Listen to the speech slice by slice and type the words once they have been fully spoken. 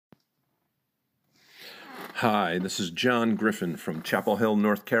Hi, this is John Griffin from Chapel Hill,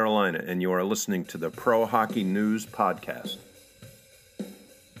 North Carolina, and you are listening to the Pro Hockey News Podcast.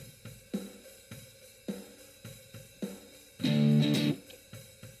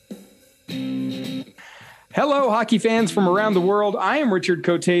 Hello, hockey fans from around the world. I am Richard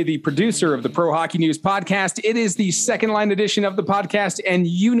Cote, the producer of the Pro Hockey News Podcast. It is the second line edition of the podcast, and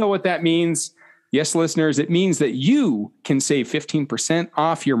you know what that means. Yes, listeners, it means that you can save 15%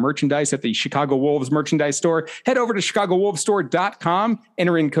 off your merchandise at the Chicago Wolves merchandise store. Head over to chicagowolvesstore.com,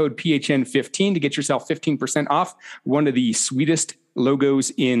 enter in code PHN15 to get yourself 15% off one of the sweetest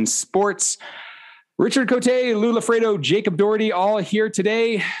logos in sports. Richard Cote, Lou Lafredo, Jacob Doherty, all here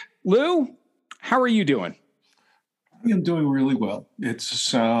today. Lou, how are you doing? I am doing really well.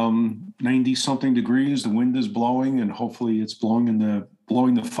 It's 90-something degrees. The wind is blowing, and hopefully it's blowing the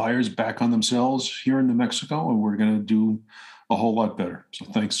fires back on themselves here in New Mexico, and we're going to do a whole lot better. So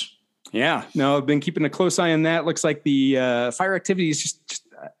thanks. Yeah, no, I've been keeping a close eye on that. Looks like the fire activity is just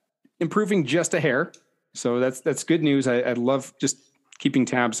improving just a hair. So that's good news. I love just keeping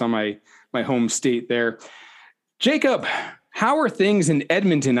tabs on my home state there. Jacob, how are things in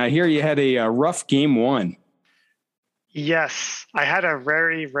Edmonton? I hear you had a rough game one. Yes, I had a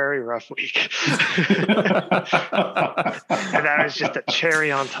very, very rough week. And that was just a cherry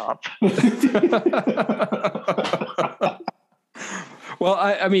on top. Well,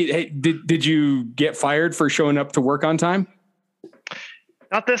 I mean, hey, did you get fired for showing up to work on time?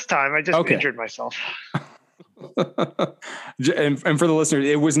 Not this time. I just injured myself. And for the listeners,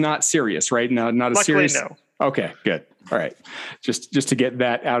 it was not serious, right? Not a Luckily, serious. no. Okay, good. All right. Just to get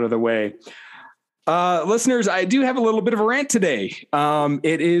that out of the way. Listeners, I do have a little bit of a rant today.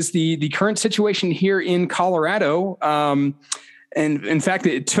 It is the current situation here in Colorado. And in fact,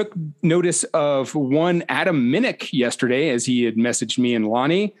 it took notice of one Adam Minnick yesterday as he had messaged me and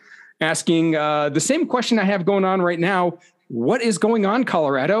Lonnie asking the same question I have going on right now. What is going on,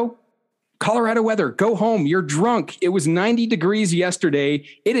 Colorado? Colorado weather, go home. You're drunk. It was 90 degrees yesterday.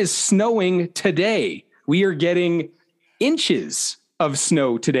 It is snowing today. We are getting inches of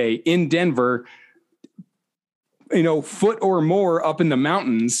snow today in Denver. Foot or more up in the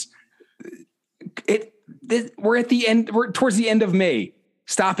mountains. We're at the end. We're towards the end of May.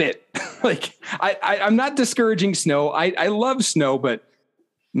 Stop it. I'm not discouraging snow. I love snow, but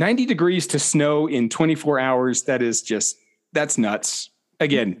 90 degrees to snow in 24 hours. That's nuts.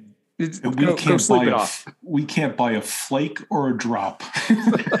 Again, go sleep it off. We can't buy a flake or a drop.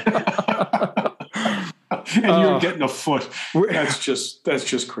 And you're getting a foot. That's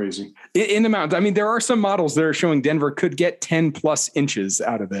just crazy. In the mountains. I mean, there are some models that are showing Denver could get 10 plus inches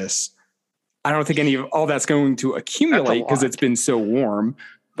out of this. I don't think any of all that's going to accumulate because it's been so warm.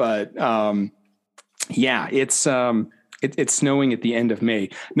 But yeah, it's snowing at the end of May.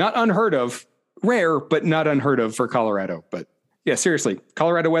 Not unheard of, rare, but not unheard of for Colorado. But yeah, seriously,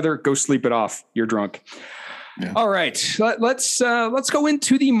 Colorado weather, go sleep it off. You're drunk. Yeah. All right, let's go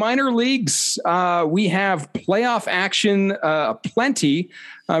into the minor leagues. We have playoff action plenty.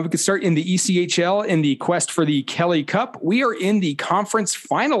 We could start in the ECHL in the quest for the Kelly Cup. We are in the conference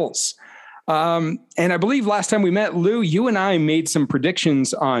finals. And I believe last time we met, Lou, you and I made some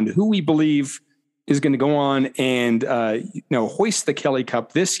predictions on who we believe is going to go on and hoist the Kelly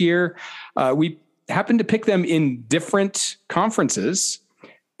Cup this year. We happened to pick them in different conferences,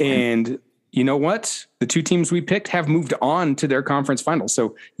 and you know what? The two teams we picked have moved on to their conference finals.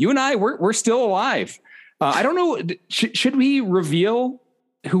 So you and I, we're still alive. I don't know. Should we reveal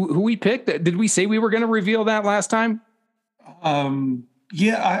who we picked? Did we say we were going to reveal that last time?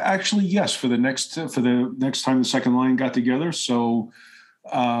 Yeah, yes. For the next time the second line got together. So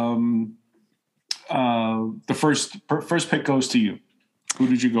the first pick goes to you. Who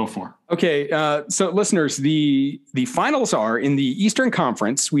did you go for? Okay, so listeners, the finals are in the Eastern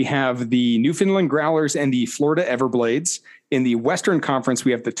Conference. We have the Newfoundland Growlers and the Florida Everblades. In the Western Conference,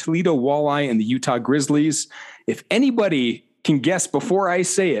 we have the Toledo Walleye and the Utah Grizzlies. If anybody can guess before I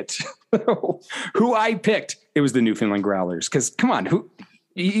say it who I picked, it was the Newfoundland Growlers. Because come on,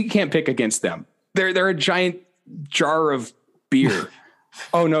 you can't pick against them. They're a giant jar of beer.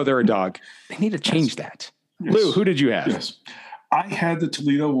 Oh no, they're a dog. They need to change that. Yes. Lou, who did you have? Yes. I had the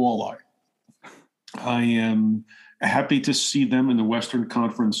Toledo Walleye. I am happy to see them in the Western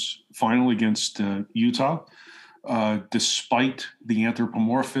Conference final against Utah, despite the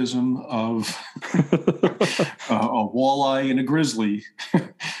anthropomorphism of a walleye and a grizzly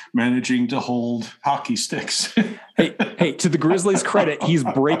managing to hold hockey sticks. Hey, to the Grizzlies' credit, he's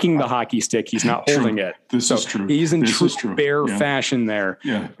breaking the hockey stick. He's not holding it. This is true. He's in true bear fashion there.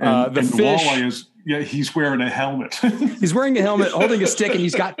 Yeah. And the fish, walleye is, he's wearing a helmet. He's wearing a helmet, holding a stick, and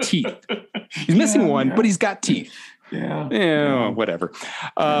he's got teeth. He's missing one, but he's got teeth. Yeah. Whatever.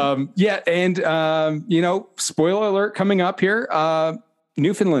 And spoiler alert coming up here.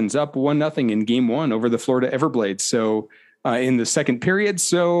 Newfoundland's up 1-0 in game 1 over the Florida Everblades. So in the second period.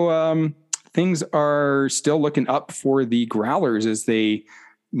 So things are still looking up for the Growlers as they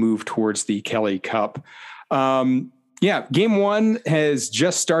move towards the Kelly Cup. Game 1 has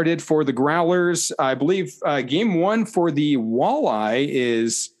just started for the Growlers. I believe game 1 for the Walleye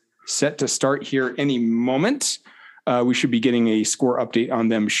is set to start here any moment. We should be getting a score update on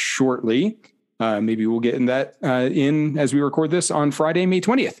them shortly. Maybe we'll get in that in as we record this on Friday, May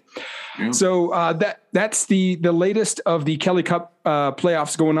 20th. Yeah. So that's the latest of the Kelly Cup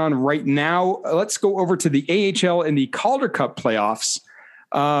playoffs going on right now. Let's go over to the AHL and the Calder Cup playoffs.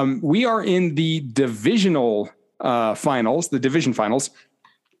 We are in the divisional finals, the division finals.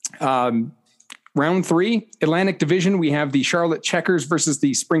 Round 3, Atlantic Division. We have the Charlotte Checkers versus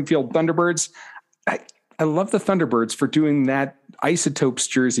the Springfield Thunderbirds. I love the Thunderbirds for doing that Isotopes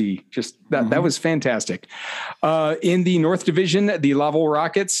jersey. Just that was fantastic. In the North Division, the Laval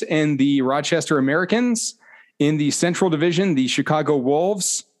Rockets and the Rochester Americans. In the Central Division, the Chicago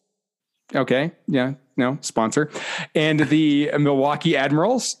Wolves. Okay. Yeah. No sponsor. And the Milwaukee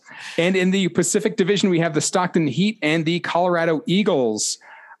Admirals. And in the Pacific Division, we have the Stockton Heat and the Colorado Eagles.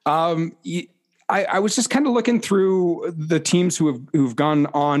 I was just kind of looking through the teams who've gone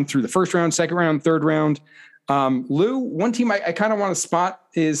on through the first round, second round, third round. Lou, one team I kind of want to spot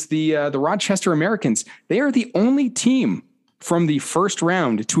is the Rochester Americans. They are the only team from the first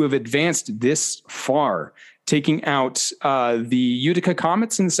round to have advanced this far, taking out the Utica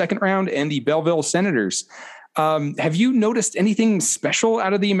Comets in the second round and the Belleville Senators. Have you noticed anything special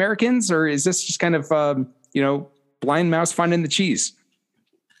out of the Americans, or is this just kind of blind mouse finding the cheese?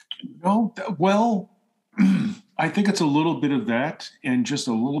 No, well, I think it's a little bit of that, and just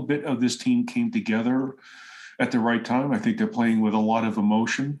a little bit of this team came together at the right time. I think they're playing with a lot of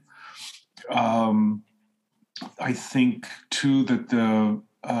emotion. I think too that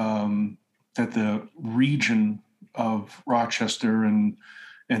the region of Rochester and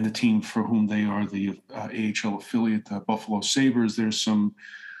the team for whom they are the AHL affiliate, the Buffalo Sabres, there's some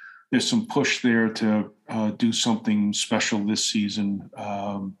push there to do something special this season.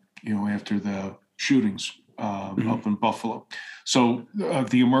 After the shootings up in Buffalo. So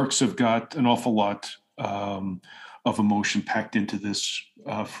the Mercs have got an awful lot of emotion packed into this,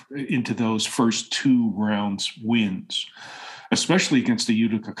 into those first 2 rounds wins, especially against the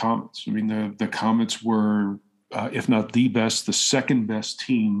Utica Comets. I mean, the Comets were, if not the best, the second best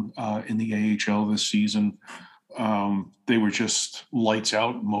team in the AHL this season. They were just lights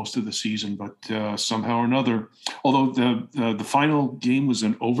out most of the season, but somehow or another, although the final game was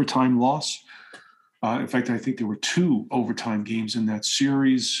an overtime loss. In fact, I think there were 2 overtime games in that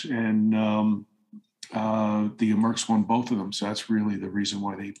series, and the Mercs won both of them. So that's really the reason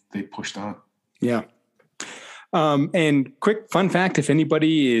why they pushed on. Yeah. And quick fun fact, if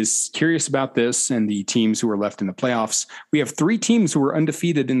anybody is curious about this and the teams who are left in the playoffs, we have 3 teams who are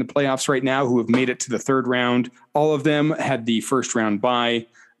undefeated in the playoffs right now who have made it to the third round. All of them had the first round bye,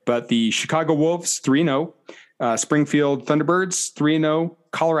 but the Chicago Wolves 3-0, Springfield Thunderbirds 3-0,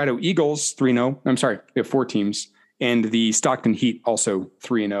 Colorado Eagles 3-0. I'm sorry, we have 4 teams, and the Stockton Heat also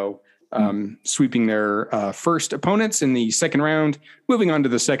 3-0. Sweeping their first opponents in the second round, moving on to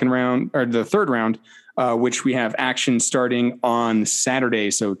the second round or the third round, which we have action starting on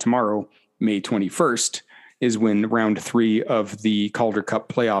Saturday. So tomorrow, May 21st, is when round 3 of the Calder Cup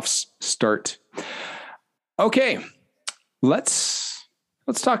playoffs start. Okay, let's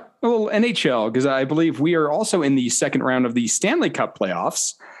talk a little NHL, because I believe we are also in the second round of the Stanley Cup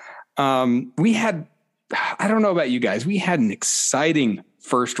playoffs. We had, I don't know about you guys, we had an exciting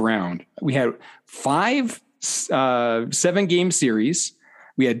first round. We had 5 7-game series.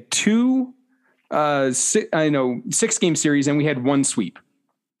 We had 2 6-game series, and we had 1 sweep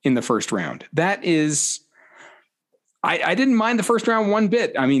in the first round. That is, I didn't mind the first round one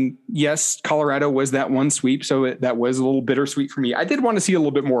bit. I mean, yes, Colorado was that 1 sweep, so that was a little bittersweet for me. I did want to see a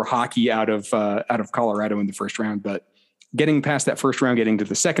little bit more hockey out of Colorado in the first round, but getting past that first round, getting to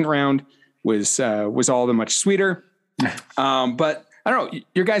the second round was all the much sweeter. But I don't know,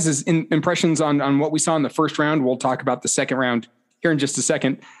 your guys' impressions on what we saw in the first round. We'll talk about the second round here in just a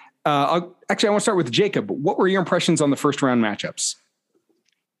second. I want to start with Jacob. What were your impressions on the first round matchups?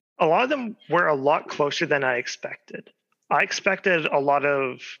 A lot of them were a lot closer than I expected. I expected a lot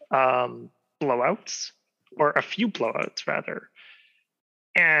of blowouts, or a few blowouts rather.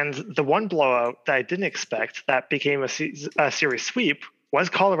 And the one blowout that I didn't expect that became a series sweep was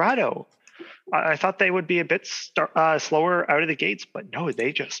Colorado. I thought they would be a bit slower out of the gates, but no,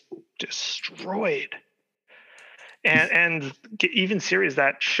 they just destroyed. And even series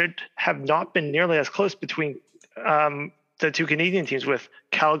that should have not been nearly as close between the two Canadian teams, with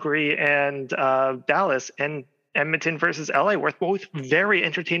Calgary and Dallas, and Edmonton versus LA, were both very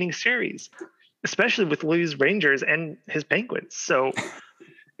entertaining series, especially with Louis Rangers and his Penguins. So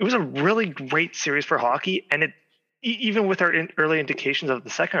it was a really great series for hockey, and it, even with our early indications of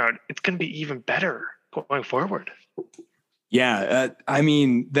the second round, it's going to be even better going forward. Yeah, I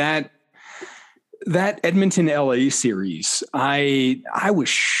mean, that Edmonton LA series, I was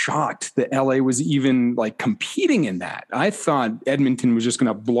shocked that LA was even like competing in that. I thought Edmonton was just going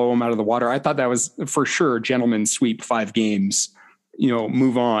to blow them out of the water. I thought that was for sure a gentleman's sweep, 5 games,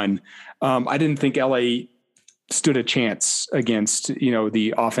 move on. I didn't think LA stood a chance against,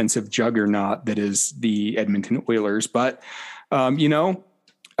 the offensive juggernaut that is the Edmonton Oilers. But, I'm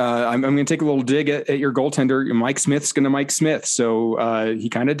going to take a little dig at your goaltender. Mike Smith's going to Mike Smith. So he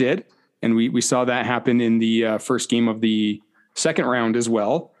kind of did. And we saw that happen in the first game of the second round as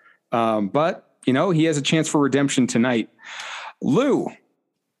well. But, he has a chance for redemption tonight. Lou,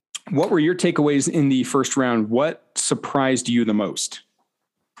 what were your takeaways in the first round? What surprised you the most?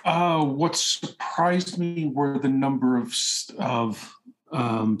 What surprised me were the number of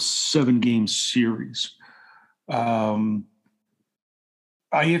 7-game series. I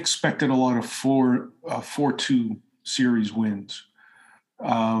expected a lot of 4-2 series wins.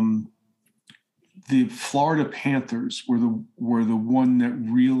 The Florida Panthers were the one that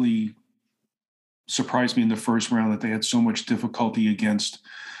really surprised me in the first round, that they had so much difficulty against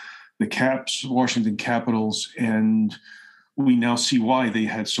the Washington Capitals, and we now see why they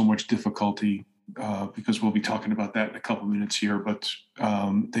had so much difficulty, because we'll be talking about that in a couple minutes here. But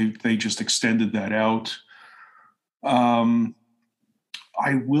they just extended that out.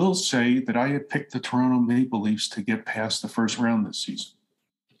 I will say that I had picked the Toronto Maple Leafs to get past the first round this season,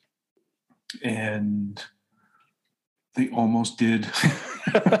 and they almost did.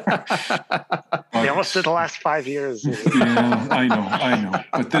 They almost did the last 5 years. Yeah, I know.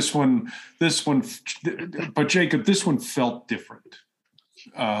 But this one, but Jacob, this one felt different.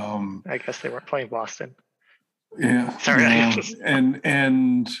 I guess they weren't playing Boston. Yeah. Sorry.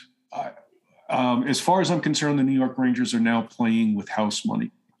 And as far as I'm concerned, the New York Rangers are now playing with house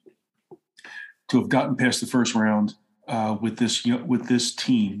money. To have gotten past the first round with this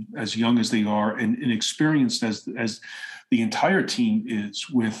team, as young as they are and inexperienced as the entire team is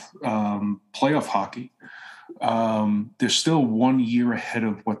with playoff hockey, they're still 1 year ahead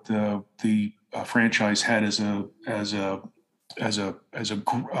of what the franchise had as a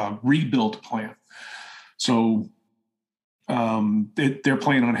rebuild plan. So they're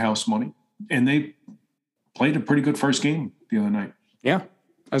playing on house money, and they played a pretty good first game the other night. Yeah,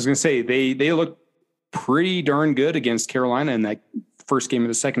 I was going to say they looked pretty darn good against Carolina in that first game of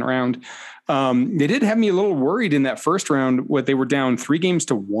the second round. They did have me a little worried in that first round. They were down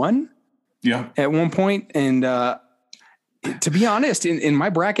 3-1 at one point. And to be honest, in my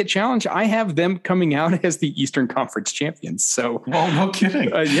bracket challenge, I have them coming out as the Eastern Conference champions. So, well, no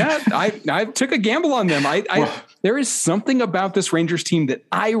kidding. I took a gamble on them. There is something about this Rangers team that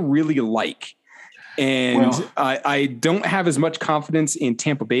I really like. And I don't have as much confidence in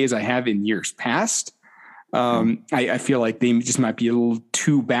Tampa Bay as I have in years past. I feel like they just might be a little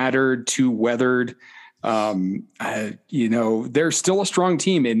too battered, too weathered. They're still a strong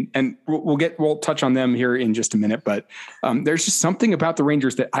team, and we'll touch on them here in just a minute. But there's just something about the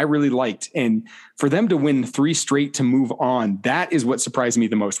Rangers that I really liked, and for them to win 3 straight to move on, that is what surprised me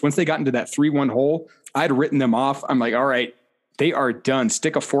the most. Once they got into that 3-1 hole, I'd written them off. I'm like, all right, they are done.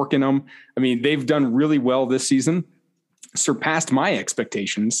 Stick a fork in them. I mean, they've done really well this season, surpassed my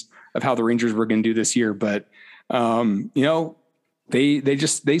expectations of how the Rangers were going to do this year. But, that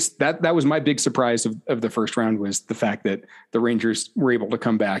was my big surprise of the first round, was the fact that the Rangers were able to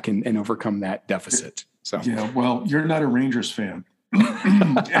come back and overcome that deficit. So, yeah, well, you're not a Rangers fan.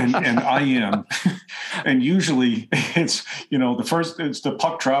 and I am, and usually it's it's the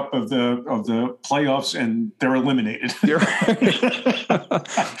puck drop of the playoffs, and they're eliminated.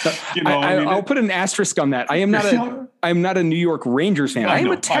 I'll put an asterisk on that. I am not a New York Rangers fan. I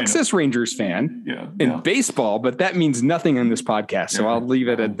am a Texas Rangers fan in baseball, but that means nothing in this podcast. So I'll leave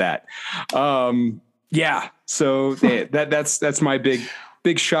it at that. So that's my big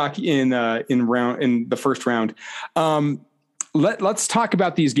shock in the first round. Let's talk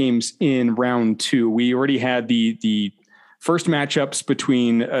about these games in round 2. We already had the first matchups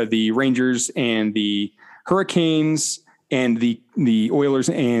between the Rangers and the Hurricanes, and the Oilers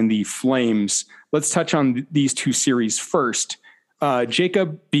and the Flames. Let's touch on these 2 series first.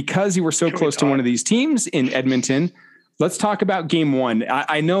 Jacob, because you were so close to one of these teams in Edmonton, let's talk about game one.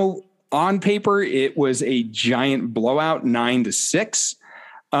 I know on paper it was a giant blowout, 9-6.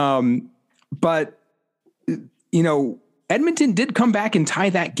 But, Edmonton did come back and tie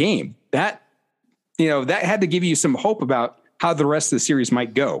that game. That had to give you some hope about how the rest of the series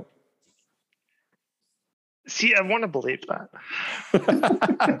might go. See, I want to believe that.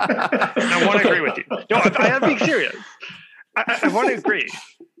 I want to agree with you. No, I am being serious. I want to agree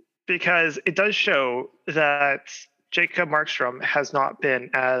because it does show that Jacob Markstrom has not been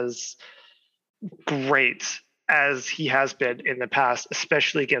as great as he has been in the past,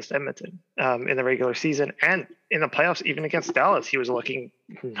 especially against Edmonton in the regular season and in the playoffs. Even against Dallas, he was looking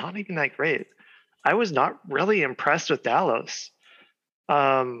not even that great. I was not really impressed with Dallas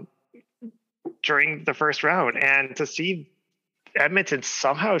during the first round, and to see Edmonton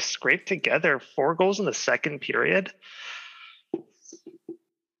somehow scrape together 4 goals in the second period,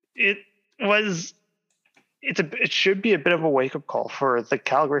 it should be a bit of a wake-up call for the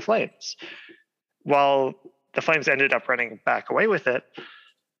Calgary Flames. While the Flames ended up running back away with it,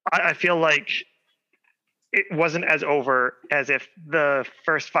 I feel like it wasn't as over as if the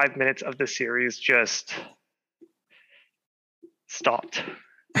first 5 minutes of the series just stopped.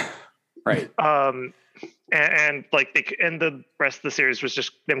 Right. And the rest of the series was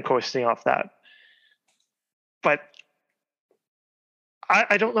just them coasting off that. But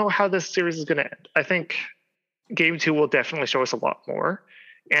I don't know how this series is going to end. I think game 2 will definitely show us a lot more.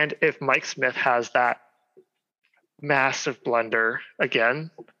 And if Mike Smith has that massive blunder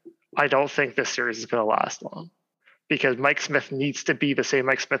again, I don't think this series is going to last long, because Mike Smith needs to be the same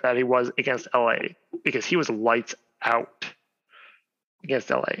Mike Smith that he was against LA, because he was lights out against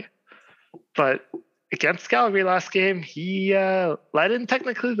LA. But against Calgary last game, he let in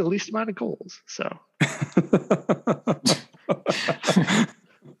technically the least amount of goals. So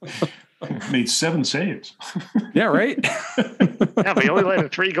made 7 saves. Yeah, right. Yeah, but he only let in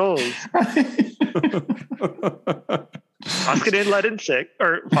 3 goals. Koskinen let in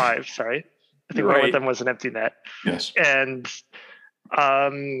 5. Sorry, I think one of them was an empty net. Yes, and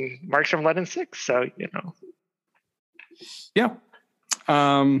Markstrom let in 6. So yeah.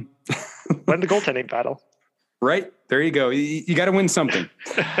 Win the goaltending battle. Right. There you go. You got to win something.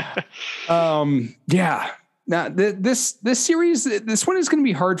 Yeah. Now this series, this one is going to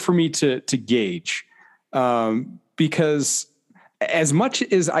be hard for me to gauge, because as much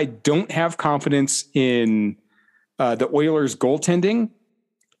as I don't have confidence in the Oilers goaltending,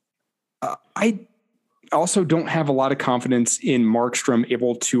 I also don't have a lot of confidence in Markstrom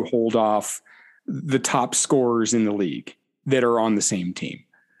able to hold off the top scorers in the league that are on the same team.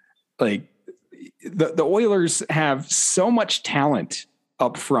 Like the Oilers have so much talent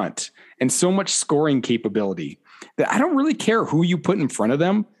up front and so much scoring capability that I don't really care who you put in front of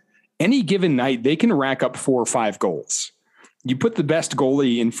them. Any given night, they can rack up 4 or 5 goals. You put the best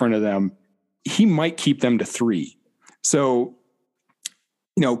goalie in front of them, he might keep them to 3. So,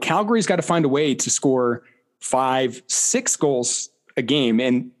 Calgary's got to find a way to score 5, 6 goals a game.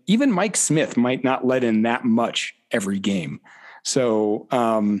 And even Mike Smith might not let in that much every game. So,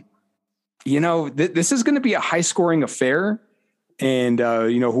 this is going to be a high scoring affair. And,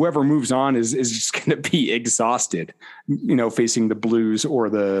 whoever moves on is just going to be exhausted, facing the Blues or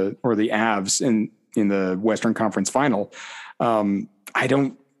the Avs in the Western Conference Final. I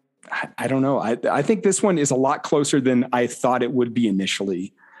don't know. I think this one is a lot closer than I thought it would be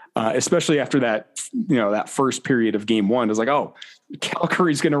initially, especially after that, that first period of game 1. It was like, oh,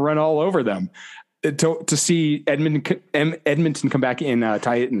 Calgary's going to run all over them. To see Edmonton come back and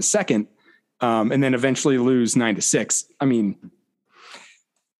tie it in the second, and then eventually lose 9-6. I mean,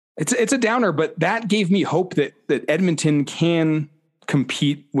 it's a downer, but that gave me hope that Edmonton can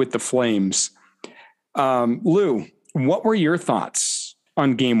compete with the Flames. Lou, what were your thoughts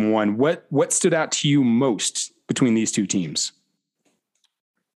on game 1? What stood out to you most between these two teams?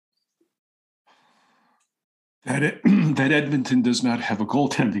 That Edmonton does not have a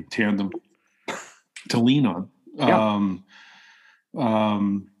goaltending tandem to lean on. Yeah.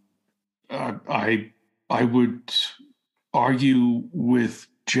 I would argue with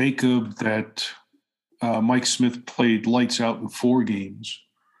Jacob that Mike Smith played lights out in 4 games,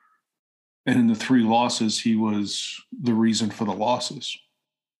 and in the 3 losses, he was the reason for the losses,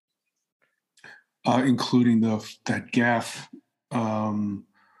 including that gaffe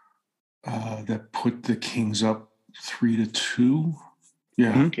that put the Kings up 3-2.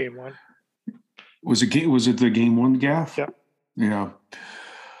 Yeah, Mm-hmm. Game 1. Was it the game 1 gaffe? Yeah. Yeah.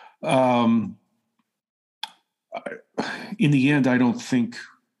 In the end, I don't think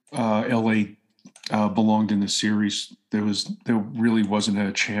LA belonged in the series. There really wasn't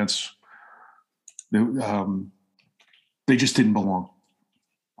a chance. They just didn't belong.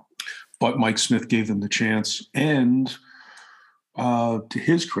 But Mike Smith gave them the chance, and to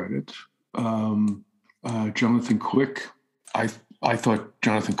his credit, Jonathan Quick, I thought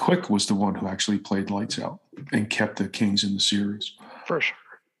Jonathan Quick was the one who actually played lights out and kept the Kings in the series. For sure.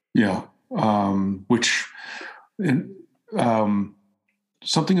 Yeah.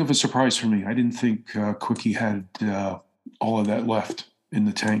 Something of a surprise for me. I didn't think Quickie had all of that left in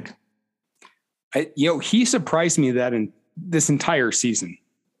the tank. He surprised me that in this entire season.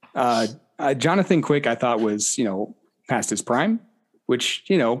 Jonathan Quick, I thought was, past his prime, which,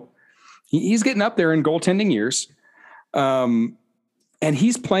 he's getting up there in goaltending years. And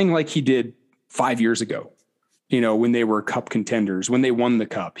he's playing like he did 5 years ago, when they were cup contenders, when they won the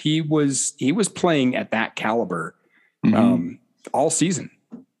cup. He was playing at that caliber all season.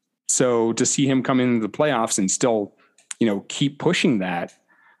 So to see him come into the playoffs and still, keep pushing that,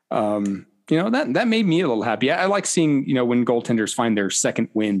 that made me a little happy. I like seeing, when goaltenders find their second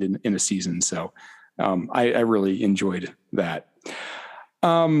wind in a season. So I really enjoyed that.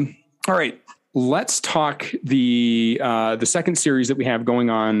 All right. Let's talk the second series that we have going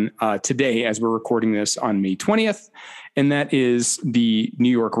on today as we're recording this on May 20th. And that is the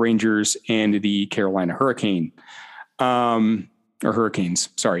New York Rangers and the Carolina Hurricanes.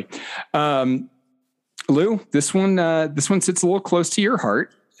 Sorry. Lou, this one sits a little close to your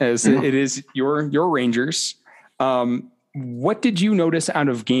heart as it is your Rangers. What did you notice out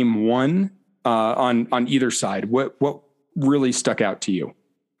of game one on either side? What really stuck out to you?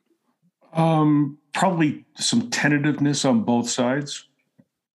 Probably some tentativeness on both sides,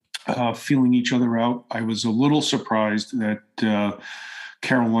 feeling each other out. I was a little surprised that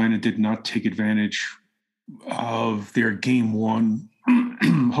Carolina did not take advantage of their game one,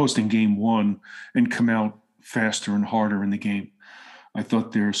 hosting game one, and come out faster and harder in the game. I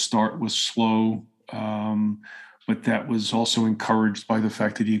thought their start was slow, but that was also encouraged by the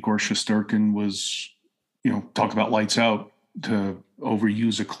fact that Igor Shesterkin was, talk about lights out, to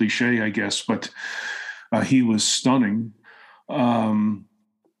overuse a cliche, I guess, but he was stunning. And,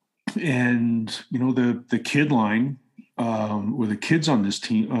 the kid line, or the kids on this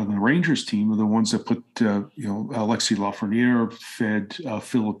team, the Rangers team, are the ones that put, Alexis Lafreniere fed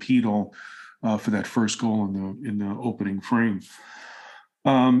Filipino for that first goal in the opening frame.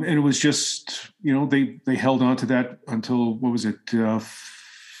 And it was just, they held on to that until, what was it?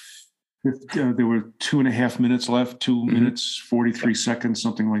 There were 2.5 minutes left, 2 minutes, 43 seconds,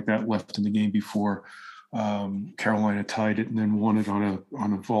 something like that left in the game before Carolina tied it and then won it on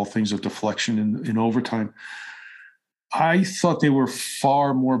of all things, a deflection in overtime. I thought they were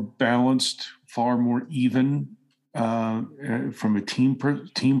far more balanced, far more even from a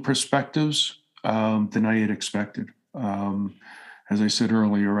team perspectives than I had expected. As I said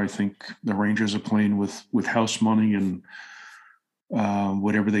earlier, I think the Rangers are playing with house money, and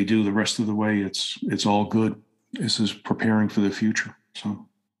whatever they do the rest of the way, it's all good. This is preparing for the future. So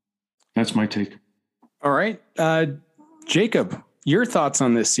that's my take. All right. Jacob, your thoughts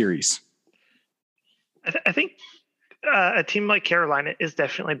on this series? I think a team like Carolina is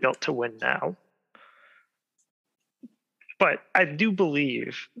definitely built to win now. But I do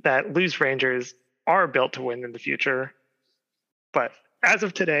believe that Lou's Rangers are built to win in the future. But as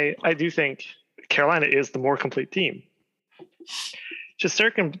of today, I do think Carolina is the more complete team.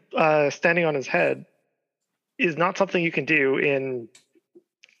 Shesterkin standing on his head is not something you can do in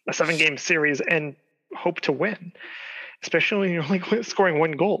a 7-game series and hope to win, especially when you're only scoring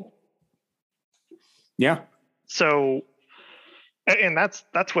one goal. Yeah. So, and that's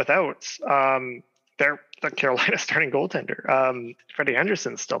without the Carolina starting goaltender. Freddie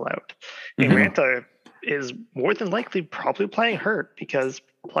Henderson's still out. And Raanta is more than likely probably playing hurt because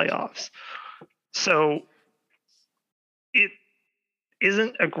playoffs. So it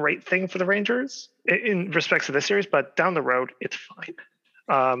isn't a great thing for the Rangers in respects to this series, but down the road, it's fine.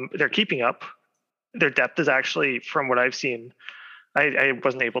 They're keeping up. Their depth is actually, from what I've seen, I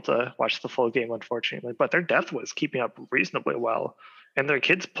wasn't able to watch the full game, unfortunately, but their depth was keeping up reasonably well. And their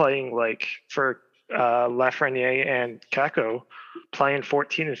kids playing, like, for Lafreniere and Kakko, playing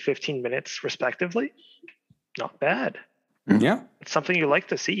 14 and 15 minutes respectively. Not bad. Yeah. It's something you like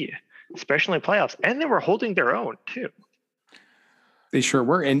to see, especially in playoffs. And they were holding their own, too. They sure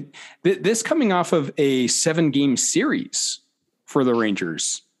were. And this coming off of a 7-game series for the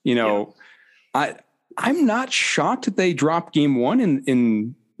Rangers, I'm not shocked that they dropped game one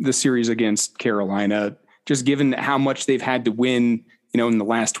in the series against Carolina, just given how much they've had to win, in the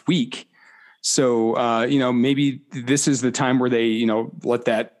last week. So, maybe this is the time where they, let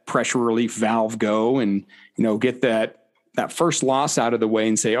that pressure relief valve go and, get that first loss out of the way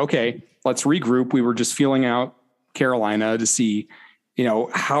and say, okay, let's regroup. We were just feeling out Carolina to see,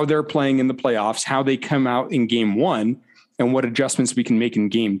 how they're playing in the playoffs, how they come out in game one, and what adjustments we can make in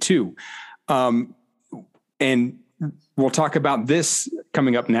game two. And we'll talk about this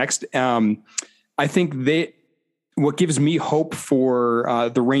coming up next. I think what gives me hope for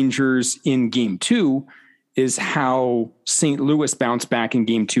the Rangers in game two is how St. Louis bounced back in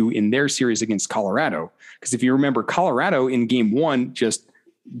game two in their series against Colorado. Because if you remember, Colorado in game one just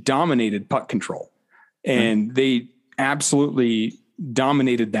dominated puck control, and they absolutely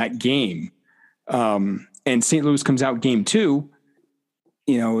dominated that game. And St. Louis comes out game two,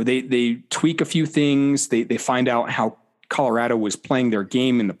 they tweak a few things. They find out how Colorado was playing their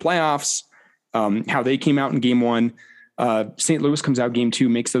game in the playoffs, how they came out in game one. St. Louis comes out game two,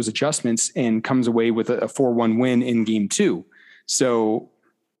 makes those adjustments, and comes away with a 4-1 win in game two. So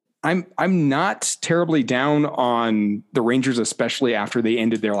I'm not terribly down on the Rangers, especially after they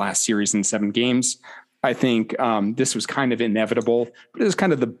ended their last series in 7 games. I think this was kind of inevitable, but it was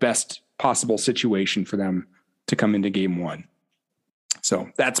kind of the best possible situation for them to come into game one. So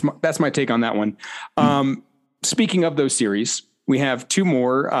that's my take on that one. Speaking of those series, we have 2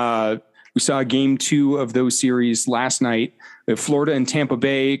 more. We saw game 2 of those series last night with Florida and Tampa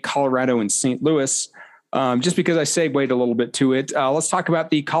Bay, Colorado and St. Louis. Just because I segued a little bit to it, let's talk about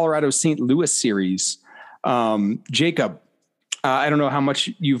the Colorado-St. Louis series. Jacob, I don't know how much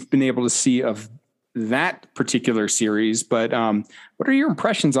you've been able to see of that particular series, but what are your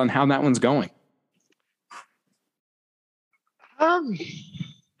impressions on how that one's going? I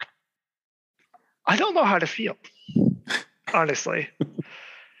don't know how to feel, honestly.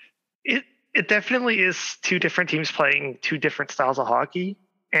 It definitely is 2 different teams playing 2 different styles of hockey,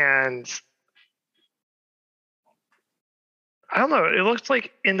 and I don't know. It looks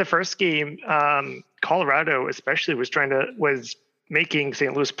like in the first game, Colorado especially was making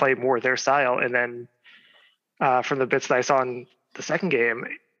St. Louis play more their style, and then from the bits that I saw in the second game,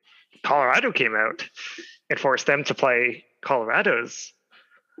 Colorado came out and forced them to play Colorado's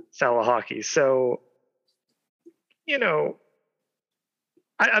style of hockey. So,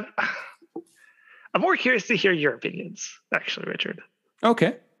 I'm more curious to hear your opinions, actually, Richard.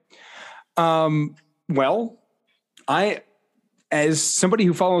 Okay. Well, as somebody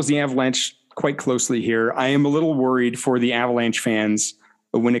who follows the Avalanche quite closely here, I am a little worried for the Avalanche fans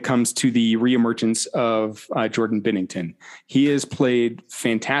when it comes to the reemergence of Jordan Binnington. He has played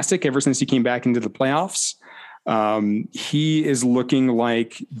fantastic ever since he came back into the playoffs. He is looking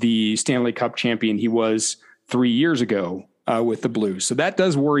like the Stanley Cup champion he was 3 years ago with the Blues. So that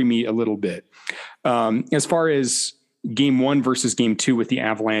does worry me a little bit. As far as game 1 versus game 2 with the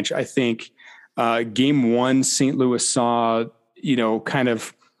Avalanche, I think game 1, St. Louis saw, kind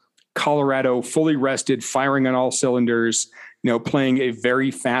of Colorado fully rested, firing on all cylinders, playing a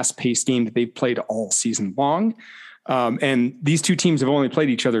very fast-paced game that they've played all season long. And these 2 teams have only played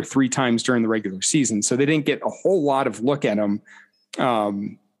each other 3 times during the regular season, so they didn't get a whole lot of look at them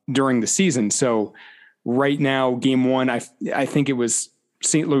during the season. So right now, game 1, I think it was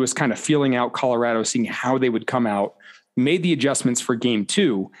St. Louis kind of feeling out Colorado, seeing how they would come out, made the adjustments for game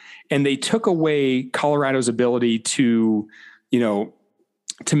 2, and they took away Colorado's ability to,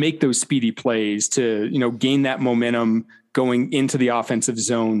 to make those speedy plays, to, gain that momentum going into the offensive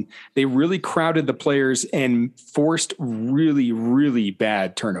zone. They really crowded the players and forced really, really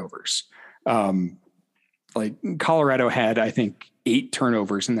bad turnovers. Like Colorado had, I think, 8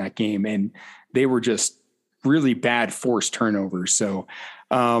 turnovers in that game, and they were just really bad forced turnovers. So,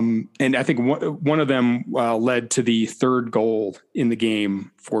 and I think one of them led to the 3rd goal in the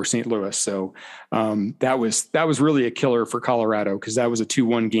game for St. Louis. So that was really a killer for Colorado, because that was a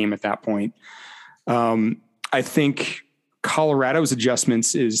 2-1 game at that point. I think Colorado's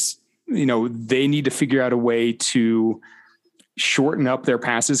adjustments is, they need to figure out a way to shorten up their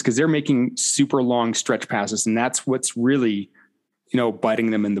passes, because they're making super long stretch passes, and that's what's really,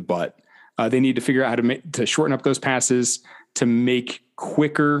 biting them in the butt. They need to figure out how to shorten up those passes, to make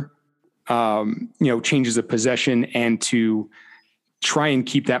quicker, changes of possession, and to try and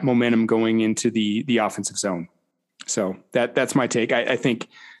keep that momentum going into the offensive zone. So that's my take. I think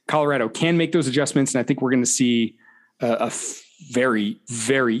Colorado can make those adjustments, and I think we're going to see a very,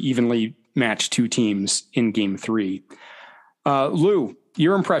 very evenly matched 2 teams in game 3. Lou,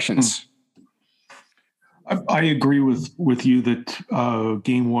 your impressions? I agree with you that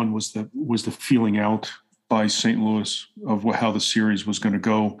game 1 was the feeling out by St. Louis of how the series was going to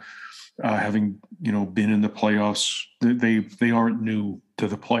go. having been in the playoffs. They aren't new to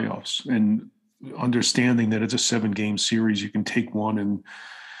the playoffs, and understanding that it's a 7-game series, you can take one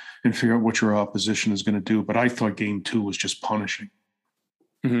and figure out what your opposition is going to do. But I thought Game 2 was just punishing.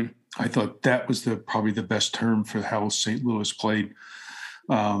 Mm-hmm. I thought that was probably the best term for how St. Louis played.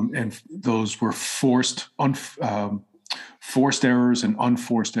 And those were forced errors and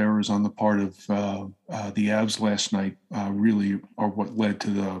unforced errors on the part of the Avs last night. Really are what led to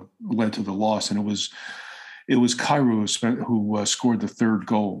the loss. And it was Kyrou who scored the third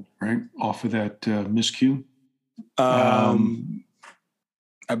goal, right, off of that miscue. I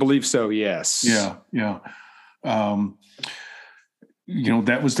believe so. Yes. Yeah.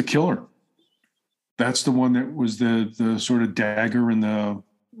 That was the killer. That's the one that was the sort of dagger in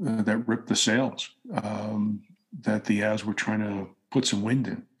that ripped the sails, that the Avs were trying to put some wind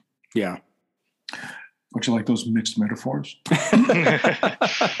in. Yeah. Don't you like those mixed metaphors?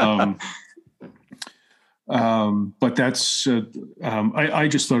 But that's I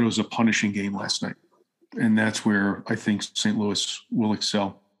just thought it was a punishing game last night, and that's where I think St. Louis will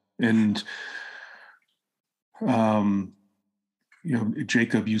excel. And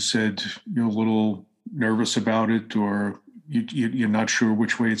Jacob, you said you're a little nervous about it, or you're not sure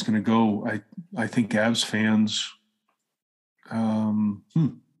which way it's going to go. I think Avs fans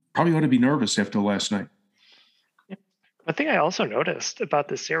probably ought to be nervous after last night. One thing I also noticed about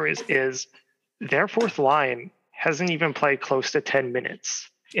this series is their fourth line hasn't even played close to 10 minutes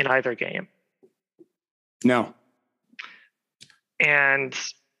in either game. No. And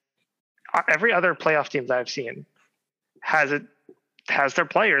every other playoff team that I've seen has their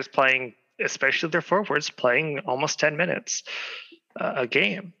players playing, especially their forwards, playing almost 10 minutes a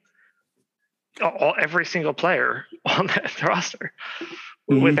game. Every single player on that roster,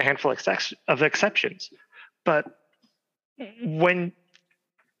 mm-hmm. with a handful of exceptions. But when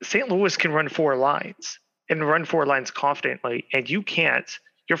St. Louis can run 4 lines and run 4 lines confidently, and you can't,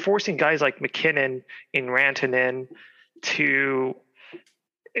 you're forcing guys like McKinnon and Rantanen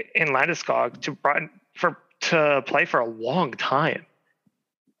and Landeskog to play for a long time.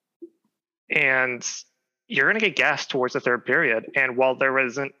 And you're going to get gassed towards the third period. And while there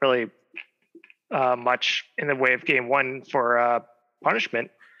wasn't really much in the way of Game 1 for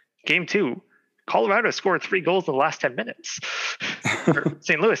punishment, Game 2, Colorado scored 3 goals in the last 10 minutes.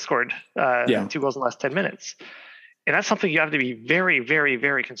 St. Louis scored 2 goals in the last 10 minutes. And that's something you have to be very, very,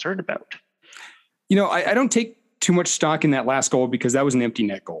 very concerned about. I don't take too much stock in that last goal because that was an empty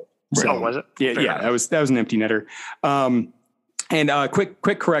net goal. So, was it? Yeah, that was an empty netter. And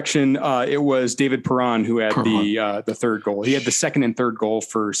quick correction, it was David Perron who had the third goal. He had the second and third goal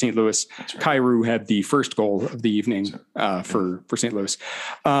for St. Louis. Right. Kyrou had the first goal of the evening for St. Louis.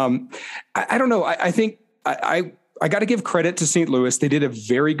 I don't know. I think I got to give credit to St. Louis. They did a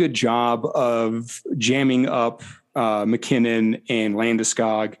very good job of jamming up McKinnon and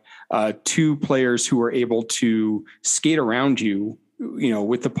Landeskog, 2 players who are able to skate around you,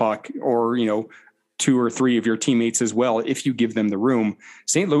 with the puck, or 2 or 3 of your teammates as well, if you give them the room.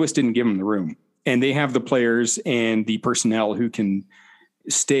 St. Louis didn't give them the room, and they have the players and the personnel who can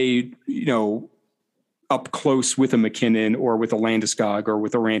stay, up close with a McKinnon or with a Landeskog or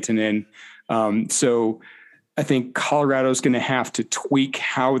with a Rantanen. So I think Colorado's going to have to tweak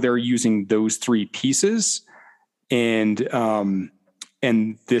how they're using those 3 pieces. And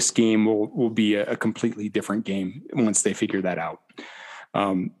this game will be a completely different game once they figure that out.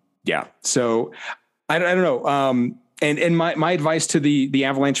 So I don't know. And my advice to the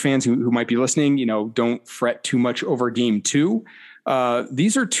Avalanche fans who might be listening, don't fret too much over Game 2.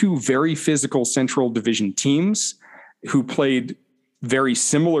 These are 2 very physical Central Division teams who played very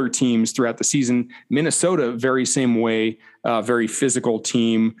similar teams throughout the season. Minnesota, very same way, very physical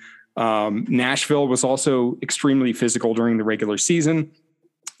team. Nashville was also extremely physical during the regular season.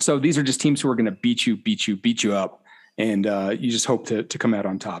 So these are just teams who are going to beat you up. And you just hope to come out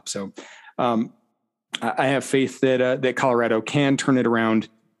on top. So I have faith that Colorado can turn it around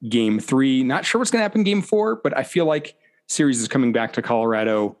Game 3. Not sure what's going to happen Game 4, but I feel like series is coming back to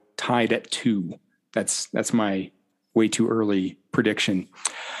Colorado tied at 2. That's my way too early prediction.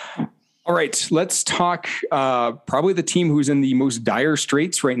 All right, let's talk probably the team who's in the most dire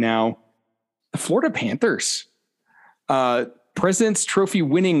straits right now, the Florida Panthers. President's Trophy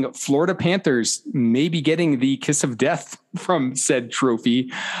winning Florida Panthers may be getting the kiss of death from said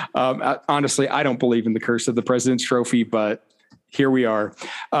trophy. Honestly, I don't believe in the curse of the President's Trophy, but here we are.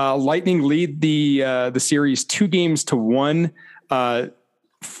 Lightning lead the series 2-1.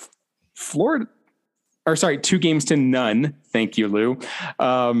 2 games to none. Thank you, Lou.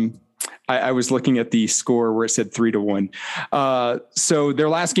 I was looking at the score where it said 3-1. So their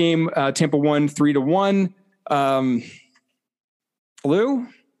last game, Tampa won 3-1. Lou,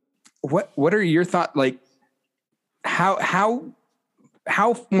 what are your thoughts? Like, how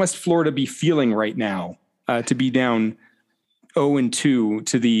must Florida be feeling right now to be down 0-2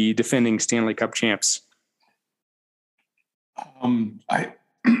 to the defending Stanley Cup champs?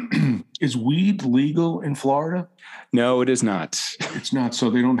 Is weed legal in Florida? No, it is not. It's not, so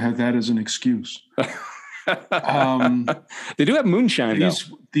they don't have that as an excuse. They do have moonshine, though.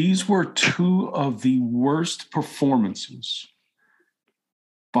 These were two of the worst performances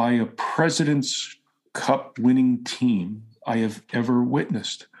by a President's Cup winning team I have ever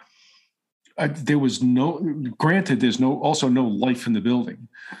witnessed. There was granted, there's also no life in the building.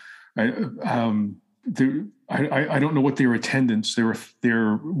 I don't know what their attendance,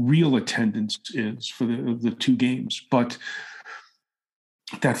 their real attendance is for the two games, but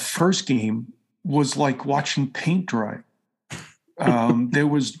that first game was like watching paint dry. There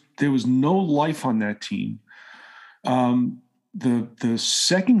was no life on that team. The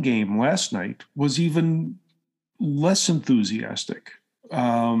second game last night was even less enthusiastic.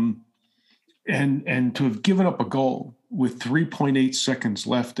 And to have given up a goal with 3.8 seconds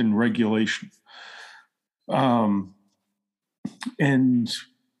left in regulation, and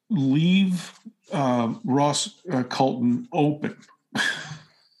leave Ross Colton open.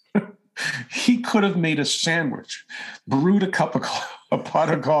 He could have made a sandwich, brewed a pot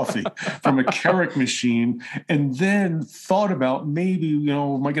of coffee from a Keurig machine, and then thought about maybe,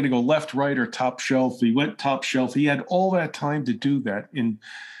 am I going to go left, right, or top shelf? He went top shelf. He had all that time to do that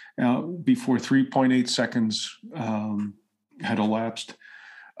before 3.8 seconds had elapsed.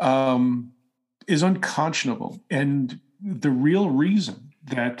 Is unconscionable. And the real reason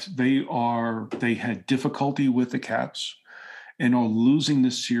that they had difficulty with the Caps and are losing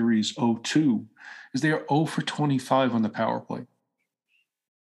this series 0-2 is they are 0 for 25 on the power play.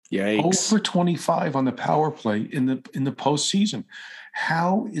 Yikes. 0 for 25 on the power play in the postseason.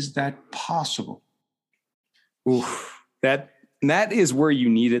 How is that possible? Oof, that is where you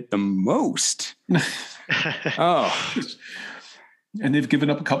need it the most. Oh. And they've given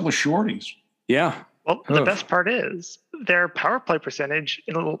up a couple of shorties. Yeah. Well, the best part is their power play percentage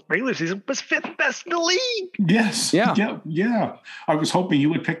in the regular season was 5th best in the league. Yes. Yeah. I was hoping you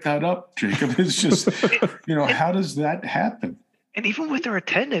would pick that up, Jacob. It's just, how does that happen? And even with their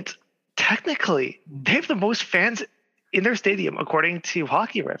attendance, technically, they have the most fans in their stadium, according to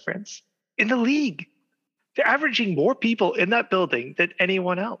Hockey Reference, in the league. They're averaging more people in that building than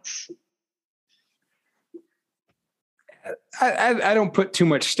anyone else. I don't put too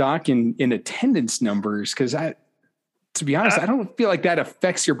much stock in attendance numbers because to be honest, I don't feel like that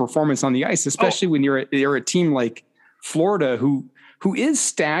affects your performance on the ice, especially when you're a team like Florida who is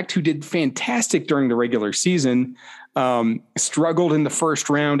stacked, who did fantastic during the regular season, struggled in the first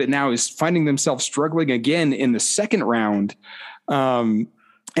round, and now is finding themselves struggling again in the second round. And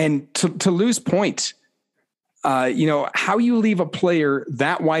to lose point, how you leave a player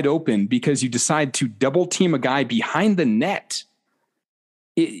that wide open because you decide to double team a guy behind the net.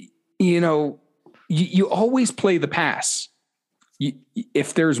 You always play the pass.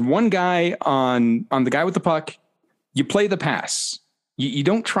 If there's one guy on the guy with the puck, you play the pass. You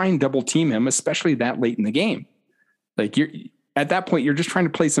don't try and double team him, especially that late in the game. Like at that point, you're just trying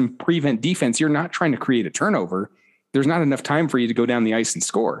to play some prevent defense. You're not trying to create a turnover. There's not enough time for you to go down the ice and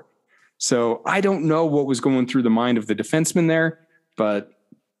score. So I don't know what was going through the mind of the defenseman there, but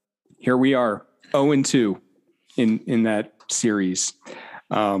here we are, 0-2 in that series.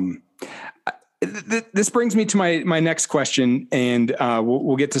 This brings me to my next question, and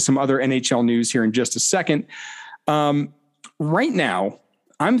we'll get to some other NHL news here in just a second. Right now,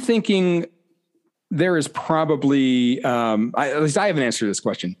 I'm thinking there is probably, at least I have an answer to this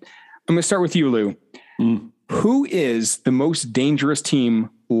question. I'm going to start with you, Lou. Who is the most dangerous team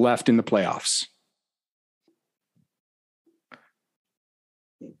left in the playoffs?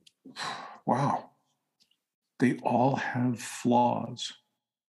 Wow. They all have flaws.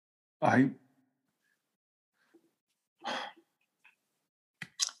 If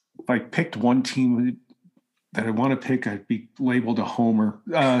I picked one team that I want to pick, I'd be labeled a homer.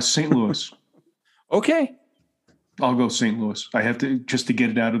 St. Louis. Okay. I'll go St. Louis. I have to, just to get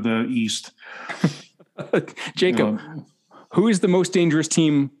it out of the East. Jacob, who is the most dangerous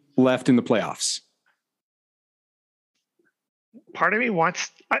team left in the playoffs? Part of me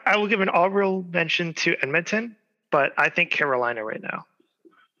wants, I will give an all-real mention to Edmonton, but I think Carolina right now.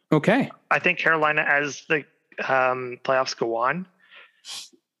 Okay. I think Carolina, as the playoffs go on,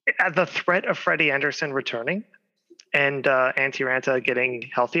 at the threat of Freddie Anderson returning and Antti Raanta getting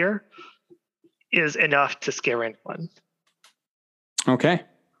healthier, is enough to scare anyone. Okay.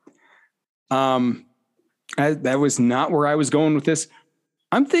 That was not where I was going with this.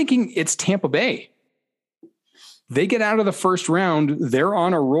 I'm thinking it's Tampa Bay. They get out of the first round. They're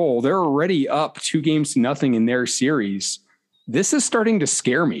on a roll. They're already up 2-0 in their series. This is starting to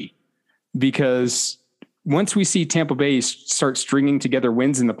scare me because once we see Tampa Bay start stringing together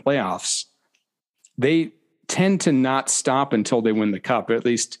wins in the playoffs, they tend to not stop until they win the cup, at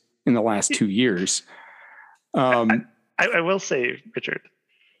least in the last 2 years. I will say, Richard,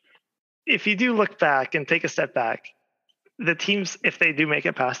 if you do look back and take a step back, the teams, if they do make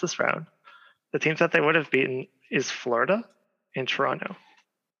it past this round, the teams that they would have beaten is Florida and Toronto.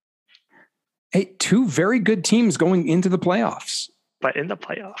 Hey, 2 very good teams going into the playoffs. But in the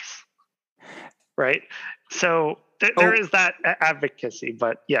playoffs, right? So there is that advocacy,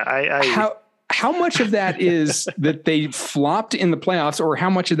 but yeah, How much of that is that they flopped in the playoffs, or how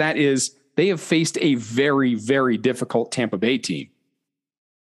much of that is they have faced a very, very difficult Tampa Bay team?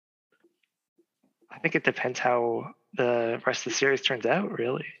 I think it depends how the rest of the series turns out,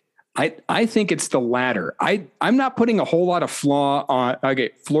 really. I think it's the latter. I'm not putting a whole lot of flaw on.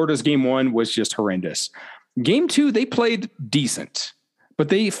 Okay, Florida's game 1 was just horrendous. Game 2, they played decent, but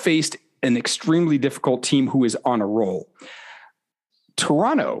they faced an extremely difficult team who is on a roll.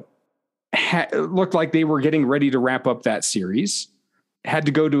 Toronto looked like they were getting ready to wrap up that series, had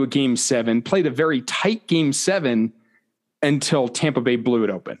to go to a game 7, played a very tight game 7 until Tampa Bay blew it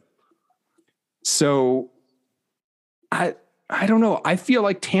open. So I don't know. I feel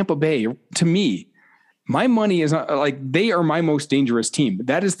like Tampa Bay, to me, my money is like they are my most dangerous team.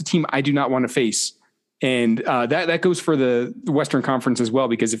 That is the team I do not want to face. And that goes for the Western Conference as well,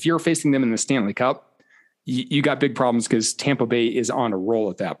 because if you're facing them in the Stanley Cup, you got big problems because Tampa Bay is on a roll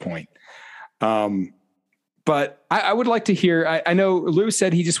at that point. But I would like to hear, I know Lou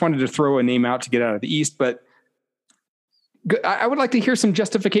said he just wanted to throw a name out to get out of the East, but I would like to hear some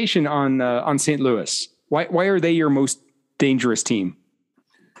justification on St. Louis. Why are they your most dangerous team?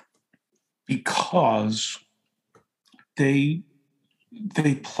 Because they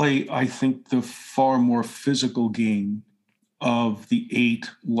play, I think, the far more physical game of the 8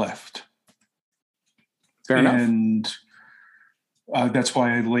 left. Fair enough. And that's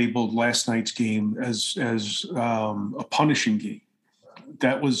why I labeled last night's game as a punishing game.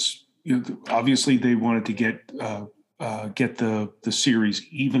 That was, obviously they wanted to get the series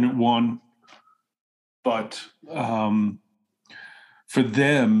even at 1, but for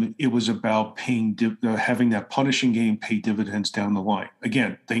them, it was about having that punishing game pay dividends down the line.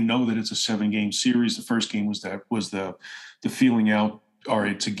 Again, they know that it's a 7-game series. The first game was the feeling out. All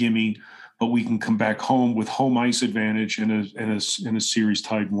right, it's a gimme, but we can come back home with home ice advantage in a series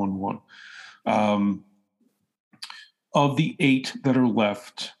tied 1-1. Of the 8 that are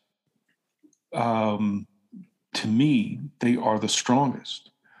left, to me, they are the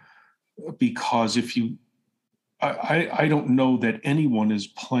strongest, because I don't know that anyone is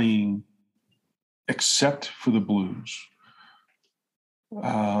playing, except for the Blues,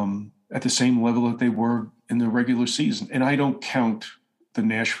 at the same level that they were in the regular season. And I don't count the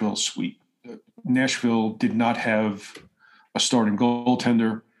Nashville sweep. Nashville did not have a starting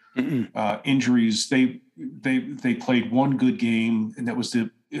goaltender. Injuries. They played one good game, and that was the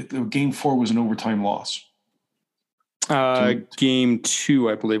game 4 was an overtime loss. Game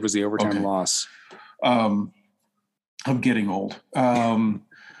 2, I believe, was the overtime loss. I'm getting old.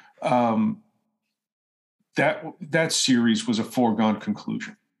 That series was a foregone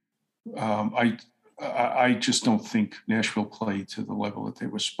conclusion. I just don't think Nashville played to the level that they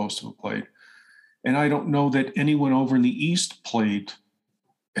were supposed to have played. And I don't know that anyone over in the East played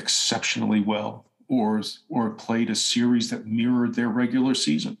exceptionally well or played a series that mirrored their regular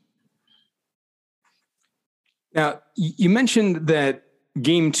season. Now, you mentioned that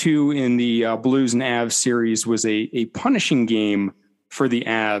Game 2 in the Blues and Avs series was a punishing game for the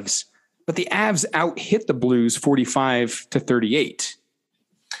Avs, but the Avs out-hit the Blues 45-38.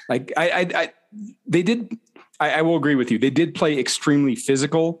 Like they did. I will agree with you. They did play extremely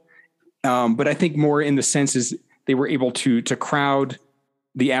physical, but I think more in the sense is they were able to crowd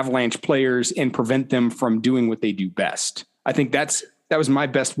the Avalanche players and prevent them from doing what they do best. I think that was my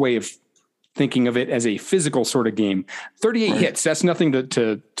best way of thinking of it, as a physical sort of game. 38 hits, that's nothing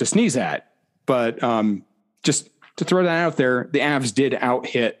to sneeze at. But just to throw that out there, the Avs did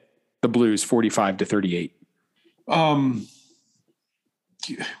out-hit the Blues 45-38.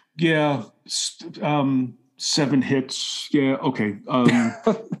 Yeah. 7 hits. Yeah. Okay.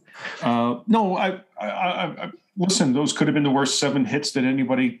 No, I listen, those could have been the worst 7 hits that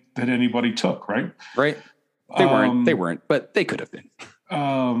anybody took. Right. They weren't, but they could have been.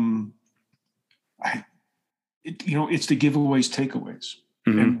 it's the giveaways, takeaways,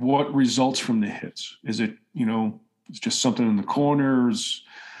 and what results from the hits. Is it, it's just something in the corners?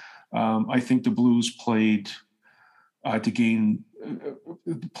 I think the Blues played that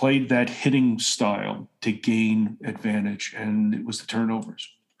hitting style to gain advantage, and it was the turnovers.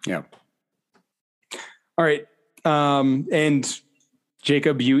 Yeah. All right. And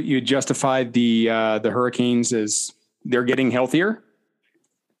Jacob, you justified the Hurricanes as they're getting healthier.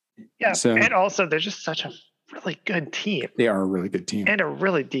 Yeah. So, and also they're just such a really good team. They are a really good team. And a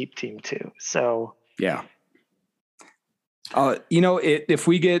really deep team too. So yeah.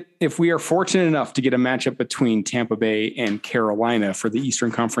 If we are fortunate enough to get a matchup between Tampa Bay and Carolina for the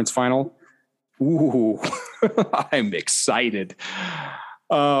Eastern Conference Final, ooh, I'm excited.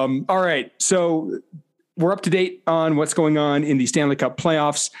 All right. So we're up to date on what's going on in the Stanley Cup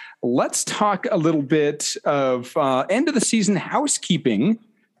playoffs. Let's talk a little bit of end of the season housekeeping.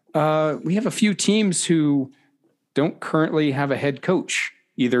 We have a few teams who don't currently have a head coach,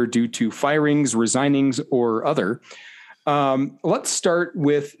 either due to firings, resignings, or other. Let's start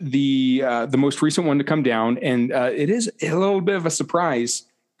with the most recent one to come down, and it is a little bit of a surprise.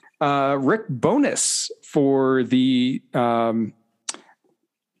 Rick Bowness for the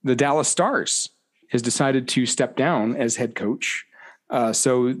Dallas Stars has decided to step down as head coach.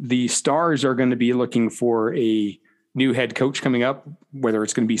 So the Stars are going to be looking for a new head coach coming up, whether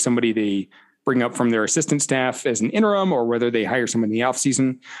it's going to be somebody they bring up from their assistant staff as an interim or whether they hire someone in the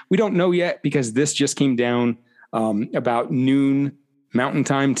offseason. We don't know yet because this just came down about noon Mountain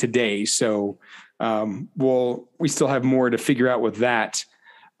Time today. So we still have more to figure out with that.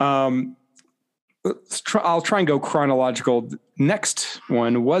 I'll try and go chronological. Next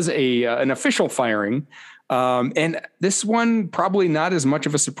one was an official firing. And this one, probably not as much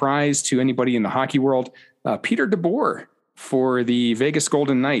of a surprise to anybody in the hockey world. Peter DeBoer for the Vegas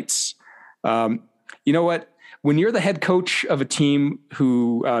Golden Knights. You know what? When you're the head coach of a team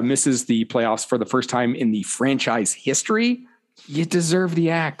who misses the playoffs for the first time in the franchise history, you deserve the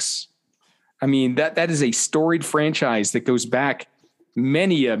axe. I mean, that is a storied franchise that goes back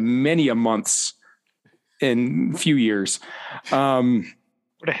many a months and few years.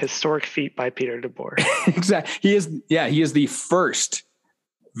 What a historic feat by Peter DeBoer. Exactly. He is the first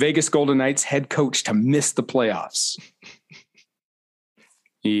Vegas Golden Knights head coach to miss the playoffs.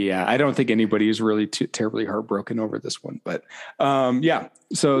 Yeah, I don't think anybody is really terribly heartbroken over this one. But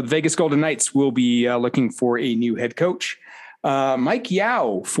so the Vegas Golden Knights will be looking for a new head coach. Mike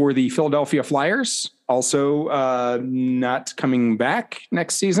Yao for the Philadelphia Flyers, also not coming back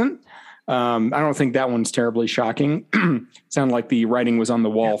next season. I don't think that one's terribly shocking. Sounded like the writing was on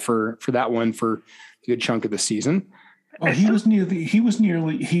the wall for that one for a good chunk of the season. Oh, he was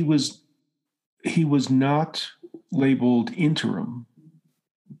not labeled interim,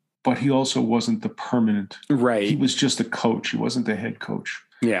 but he also wasn't the permanent. Right. He was just a coach. He wasn't the head coach.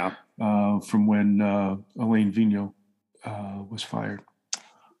 Yeah. From when Alain Vigneault was fired.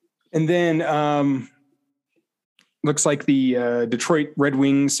 And then looks like the Detroit Red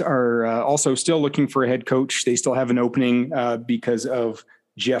Wings are also still looking for a head coach. They still have an opening because of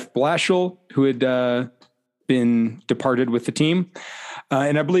Jeff Blashill, who had been departed with the team.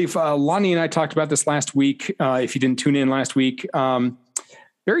 And I believe Lonnie and I talked about this last week. If you didn't tune in last week,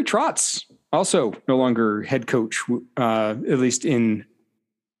 Barry Trotz, also no longer head coach, at least in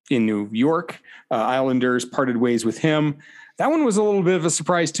New York. Islanders parted ways with him. That one was a little bit of a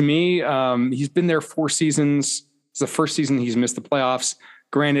surprise to me. He's been there 4 seasons. It's the first season he's missed the playoffs.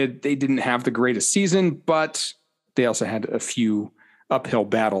 Granted, they didn't have the greatest season, but they also had a few uphill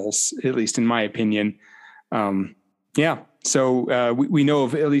battles, at least in my opinion. So we know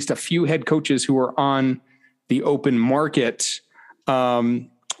of at least a few head coaches who are on the open market.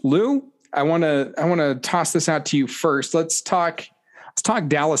 Lou, I want to toss this out to you first. Let's talk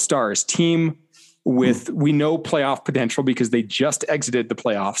Dallas Stars, team with we know playoff potential because they just exited the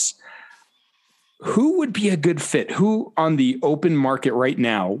playoffs. Who would be a good fit? Who on the open market right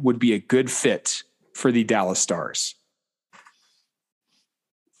now would be a good fit for the Dallas Stars?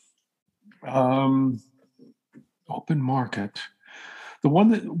 Open market. The one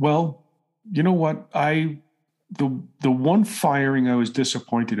that, well, you know what? The one firing I was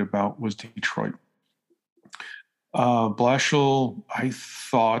disappointed about was Detroit. Blashill, I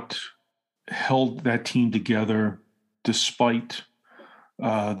thought, held that team together despite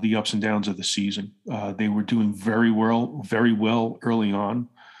the ups and downs of the season. They were doing very well early on.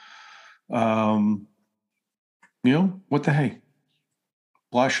 What the hey?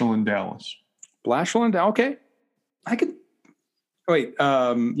 Blashill in Dallas. Blashill in Dallas. Okay. I could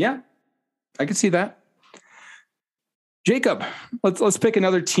see that. Jacob, let's pick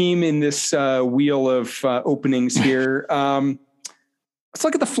another team in this wheel of openings here. Let's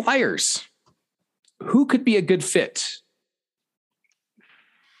look at the Flyers. Who could be a good fit?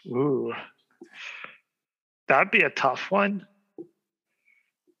 Ooh, that'd be a tough one.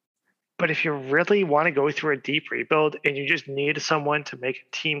 But if you really want to go through a deep rebuild and you just need someone to make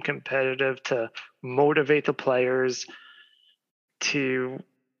a team competitive, to motivate the players, to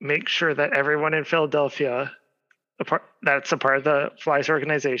make sure that everyone in Philadelphia, that's a part of the Flyers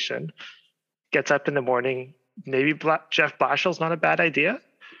organization, gets up in the morning, maybe Jeff Blashill's not a bad idea.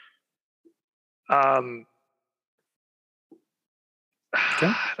 Okay.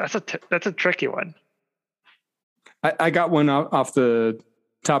 That's a tricky one. I got one off the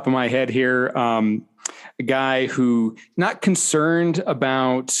top of my head here. A guy who not concerned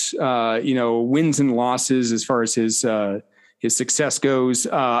about wins and losses as far as his success goes.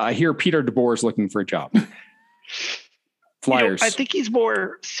 I hear Peter DeBoer is looking for a job. Flyers. I think he's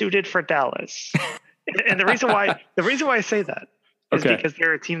more suited for Dallas, and the reason why I say that is because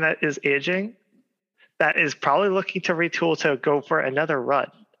they're a team that is aging, that is probably looking to retool to go for another run.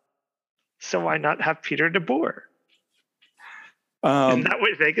 So why not have Peter DeBoer? Isn't that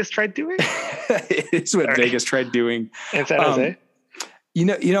what Vegas tried doing? It's what Vegas tried doing in San Jose.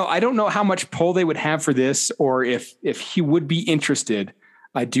 I don't know how much pull they would have for this, or if he would be interested.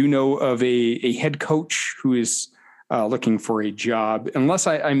 I do know of a head coach who is looking for a job. Unless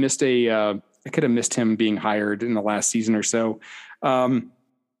I missed I could have missed him being hired in the last season or so.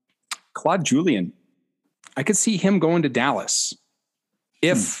 Claude Julien. I could see him going to Dallas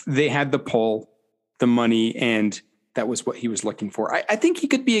if they had the pull, the money, and that was what he was looking for. I think he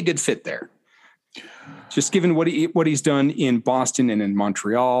could be a good fit there. Just given what he's done in Boston and in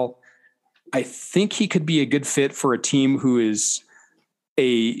Montreal, I think he could be a good fit for a team who is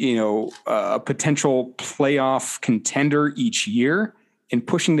a potential playoff contender each year and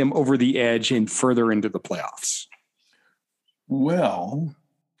pushing them over the edge and further into the playoffs. Well,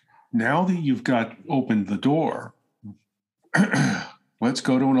 now that you've got opened the door, let's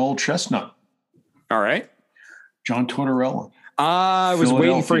go to an old chestnut. All right. John Tortorella. I was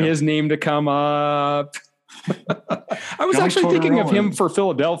waiting for his name to come up. I was actually thinking of him for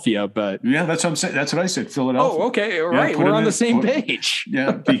Philadelphia, but yeah, that's what I'm saying. That's what I said. Philadelphia. Oh, okay. All right. We're on the same page.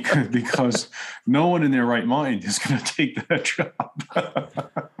 Yeah. Because no one in their right mind is going to take that job.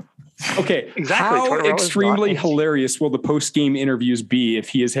 Okay. Exactly. How extremely hilarious will the post-game interviews be if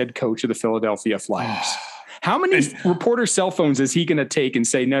he is head coach of the Philadelphia Flyers? How many reporter cell phones is he going to take and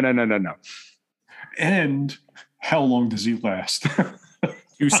say, no? And how long does he last?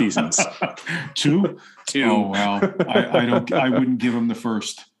 2 seasons. Two? Oh, wow. I wouldn't give him the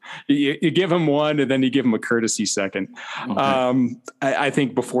first. You give him one, and then you give him a courtesy second. Okay. I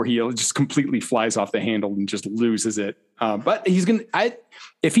think before he just completely flies off the handle and just loses it. But he's going to,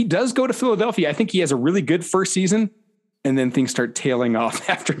 if he does go to Philadelphia, I think he has a really good first season, and then things start tailing off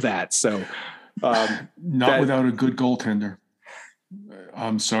after that. So without a good goaltender.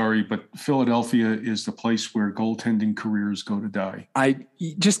 I'm sorry, but Philadelphia is the place where goaltending careers go to die. I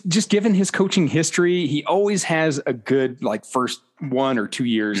just given his coaching history, he always has a good first 1 or 2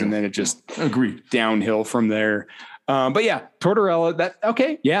 years, and then it just agreed downhill from there. But yeah,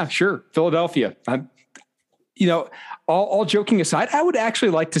 Tortorella. Sure, Philadelphia. All joking aside, I would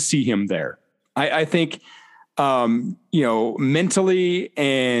actually like to see him there. I think mentally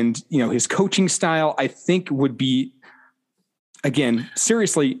and his coaching style, I think would be. Again,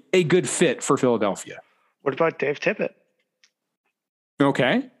 seriously, a good fit for Philadelphia. What about Dave Tippett?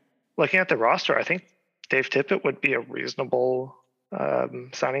 Okay. Looking at the roster, I think Dave Tippett would be a reasonable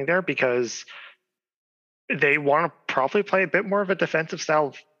signing there because they want to probably play a bit more of a defensive style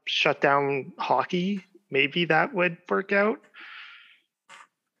of shutdown hockey. Maybe that would work out.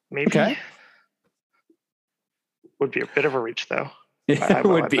 Maybe. Okay. Would be a bit of a reach, though. It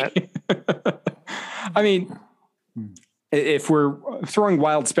would be. I mean... If we're throwing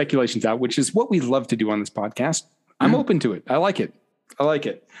wild speculations out, which is what we love to do on this podcast, I'm open to it. I like it.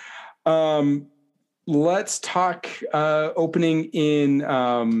 Let's talk opening in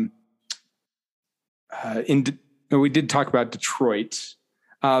we did talk about Detroit,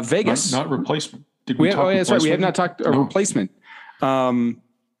 Vegas, not replacement. Did we? That's right. We have not talked replacement.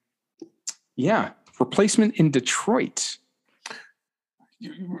 Replacement in Detroit.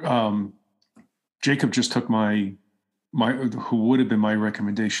 Jacob just took who would have been my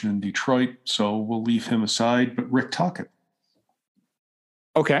recommendation in Detroit, so we'll leave him aside. But Rick Tocchet.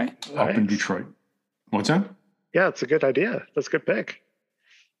 Okay. Up in Detroit. What's that? Yeah, it's a good idea. That's a good pick.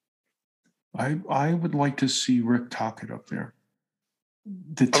 I would like to see Rick Tocchet up there.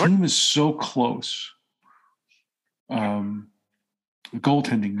 The team is so close. The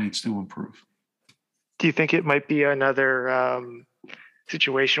goaltending needs to improve. Do you think it might be another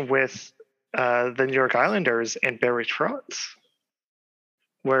situation with the New York Islanders and Barry Trotz,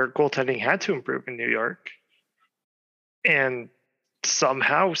 where goaltending had to improve in New York, and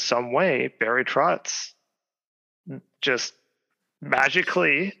somehow, some way, Barry Trotz just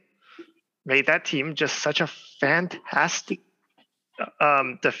magically made that team just such a fantastic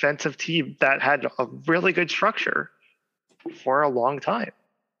defensive team that had a really good structure for a long time.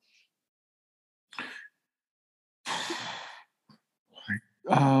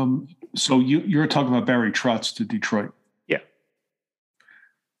 So you're talking about Barry Trotz to Detroit. Yeah.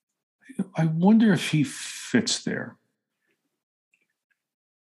 I wonder if he fits there.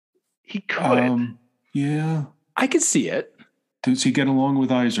 He could. Yeah. I could see it. Does he get along with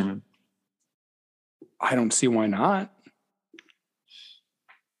Yzerman? I don't see why not.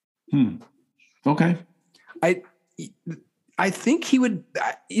 Okay. I think he would,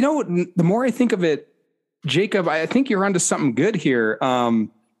 the more I think of it, Jacob, I think you're onto something good here.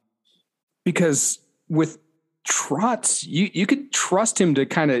 Because with Trotz, you could trust him to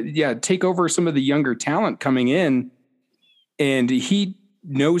kind of, take over some of the younger talent coming in. And he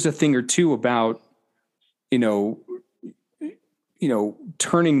knows a thing or two about,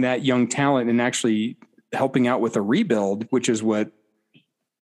 turning that young talent and actually helping out with a rebuild, which is what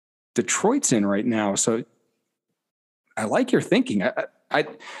Detroit's in right now. So I like your thinking. I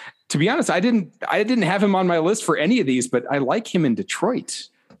to be honest, I didn't have him on my list for any of these, but I like him in Detroit.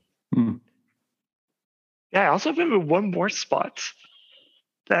 Yeah, I also have him in one more spot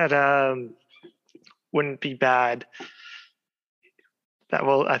that wouldn't be bad.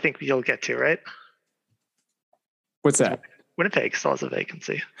 I think you'll get to, right? What's that? Winnipeg still has a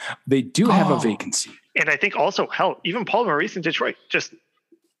vacancy. They do have a vacancy. And I think also, even Paul Maurice in Detroit,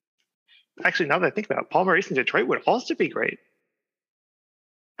 actually, now that I think about it, Paul Maurice in Detroit would also be great.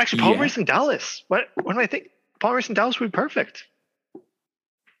 Actually, Paul Maurice in Dallas. What do I think? Paul Maurice in Dallas would be perfect.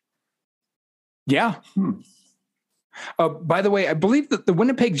 Yeah. By the way, I believe that the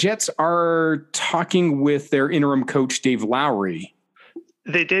Winnipeg Jets are talking with their interim coach, Dave Lowry.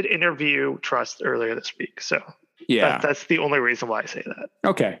 They did interview Trust earlier this week. So that's the only reason why I say that.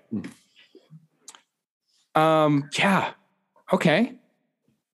 Okay. Yeah. Okay.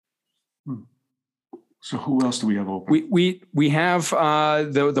 So who else do we have open? We have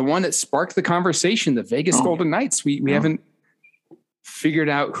the one that sparked the conversation, the Vegas Golden Knights. We haven't figured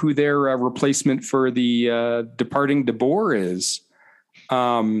out who their replacement for the departing DeBoer is.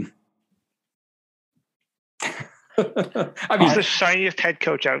 I mean, he's the shiniest head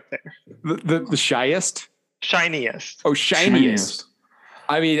coach out there. The shyest? Shiniest. Oh, shiniest.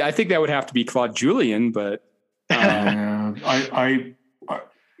 I mean, I think that would have to be Claude Julien, but you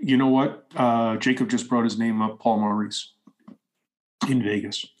know what? Jacob just brought his name up, Paul Maurice in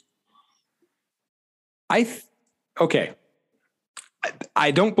Vegas. Okay.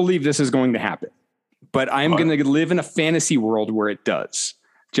 I don't believe this is going to happen, but I'm going to live in a fantasy world where it does,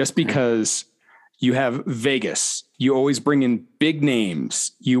 just because you have Vegas. You always bring in big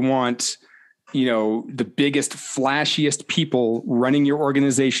names. You want, the biggest, flashiest people running your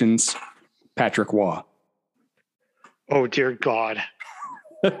organizations. Patrick Waugh. Oh, dear God.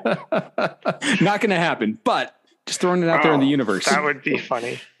 Not going to happen, but just throwing it out there in the universe. That would be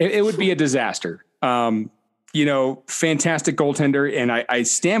funny. It would be a disaster. Fantastic goaltender. And I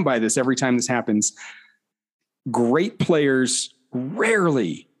stand by this every time this happens. Great players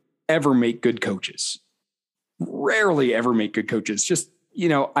rarely ever make good coaches. Just,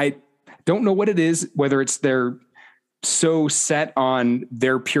 I don't know what it is, whether it's they're so set on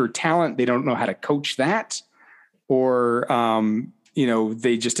their pure talent, they don't know how to coach that, or,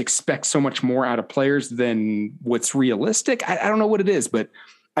 they just expect so much more out of players than what's realistic. I don't know what it is, but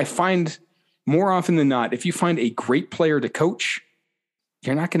I find more often than not, if you find a great player to coach,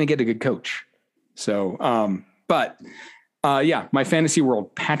 you're not going to get a good coach. So, my fantasy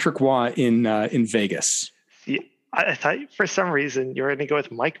world, Patrick Waugh in Vegas. Yeah, I thought for some reason you were going to go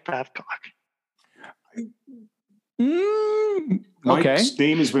with Mike Babcock. Mike's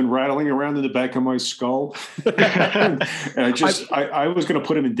name has been rattling around in the back of my skull. And I was going to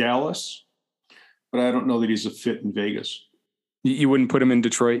put him in Dallas, but I don't know that he's a fit in Vegas. You wouldn't put him in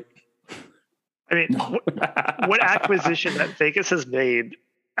Detroit? I mean, what acquisition that Vegas has made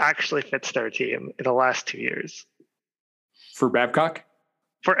actually fits their team in the last 2 years? For Babcock?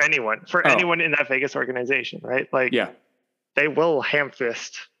 For anyone in that Vegas organization, right? They will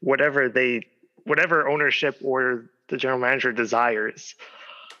ham-fist whatever ownership or the general manager desires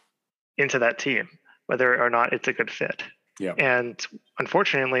into that team, whether or not it's a good fit. Yeah. And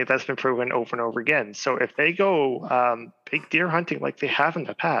unfortunately, that's been proven over and over again. So if they go big deer hunting like they have in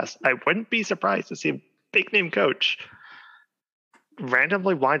the past, I wouldn't be surprised to see a big name coach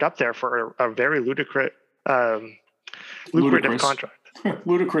randomly wind up there for a very lucrative contract.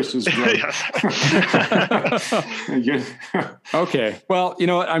 Ludicrous is good. Okay. Well, you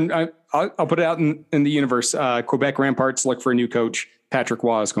know what? I'll put it out in the universe. Quebec Ramparts look for a new coach. Patrick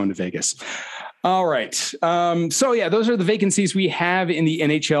Waugh is going to Vegas. All right. So yeah, those are the vacancies we have in the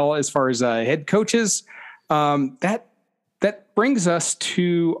NHL as far as head coaches. That brings us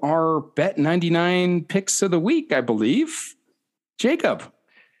to our Bet99 picks of the week, I believe. Jacob,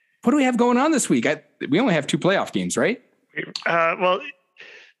 what do we have going on this week? We only have 2 playoff games, right? Well,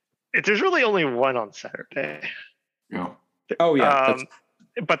 there's really only one on Saturday. Yeah. Oh yeah.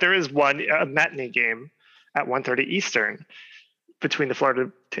 But there is a matinee game at 1:30 Eastern between the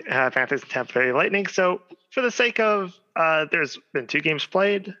Florida Panthers and Tampa Bay Lightning. So for the sake of there's been 2 games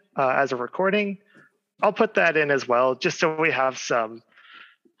played as a recording, I'll put that in as well, just so we have some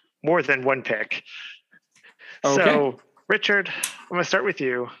more than one pick. Okay. So Richard, I'm going to start with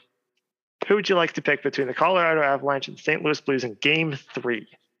you. Who would you like to pick between the Colorado Avalanche and St. Louis Blues in Game 3?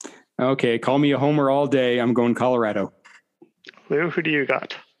 Okay, call me a homer all day. I'm going Colorado. Lou, who do you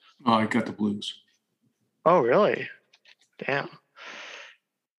got? Oh, I got the Blues. Oh, really? Damn.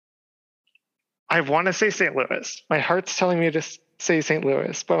 I want to say St. Louis. My heart's telling me to say St.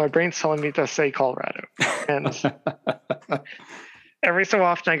 Louis, but my brain's telling me to say Colorado. And every so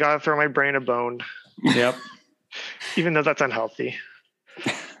often, I got to throw my brain a bone. Yep. Even though that's unhealthy.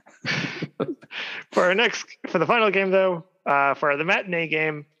 For the final game, though, for the matinee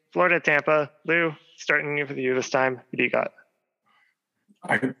game, Florida Tampa. Lou, starting with you this time. Who do you got?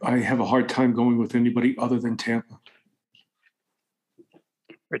 I have a hard time going with anybody other than Tampa.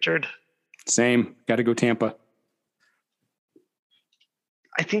 Richard? Same. Got to go Tampa.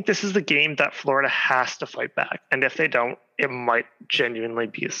 I think this is the game that Florida has to fight back. And if they don't, it might genuinely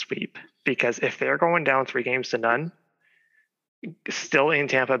be a sweep. Because if they're going down 3-0, still in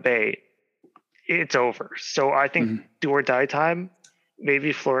Tampa Bay, it's over. So I think do or die time,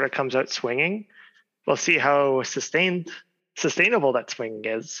 maybe Florida comes out swinging. We'll see how sustainable that swinging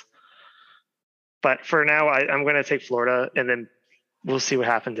is. But for now, I'm going to take Florida, and then we'll see what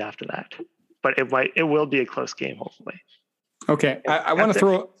happens after that. But it will be a close game, hopefully. Okay, I want to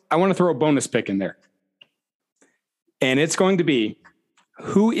throw a bonus pick in there, and it's going to be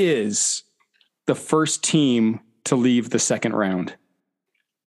who is the first team to leave the second round.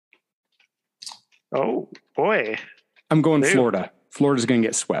 Oh boy, I'm going Florida. Florida's going to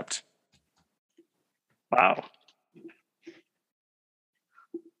get swept. Wow.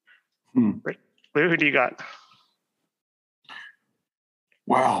 Lou, who do you got?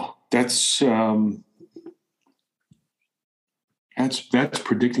 Wow, that's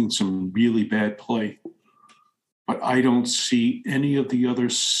predicting some really bad play. But I don't see any of the other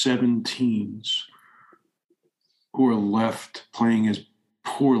 7 teams who are left playing as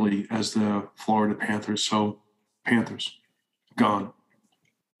poorly as the Florida Panthers. So Panthers, gone.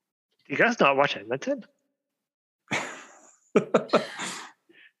 You guys not watch Edmonton?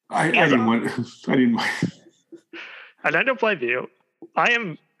 I didn't want. And I don't blame you. I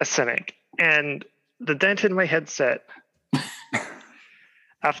am a cynic, and the dent in my headset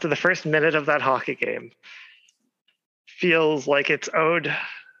after the first minute of that hockey game feels like it's owed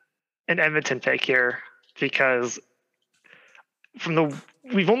an Edmonton pick here, because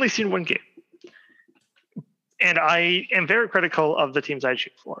we've only seen one game, and I am very critical of the teams I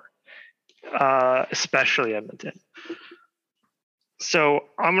choose for, especially Edmonton. So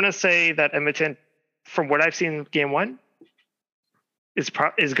I'm going to say that Edmonton, from what I've seen in game 1, is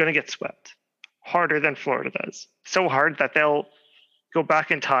going to get swept harder than Florida does. So hard that they'll go back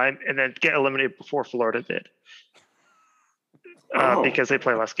in time and then get eliminated before Florida did. Because they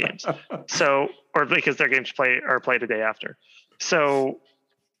play less games. Or because their games are played a day after. So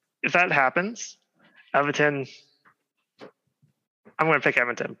if that happens, Edmonton, I'm going to pick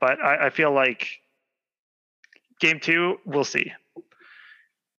Edmonton, but I feel like game 2, we'll see.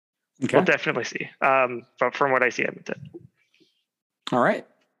 Okay. We'll definitely see. But from what I see, Edmonton. All right.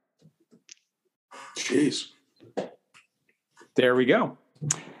 Jeez. There we go.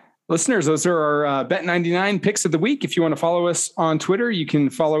 Listeners, those are our Bet99 picks of the week. If you want to follow us on Twitter, you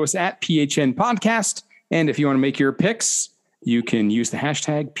can follow us at PHN Podcast. And if you want to make your picks, you can use the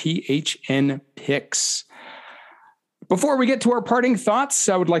hashtag PHN Picks. Before we get to our parting thoughts,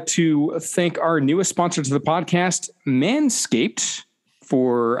 I would like to thank our newest sponsor to the podcast, Manscaped,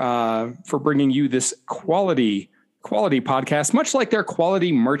 for bringing you this quality podcast, much like their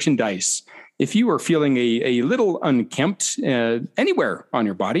quality merchandise. if you are feeling a little unkempt anywhere on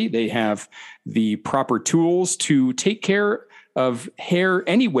your body, they have the proper tools to take care of hair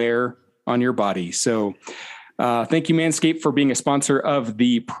anywhere on your body. So thank you, Manscaped, for being a sponsor of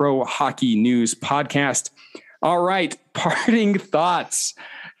the Pro Hockey News podcast. All right, parting thoughts.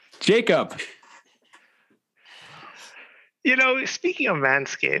 Jacob. Speaking of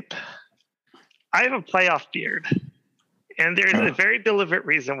Manscaped, I have a playoff beard, and there's a very deliberate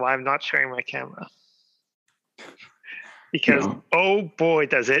reason why I'm not sharing my camera. Because, oh boy,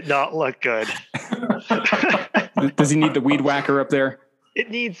 does it not look good. Does he need the weed whacker up there?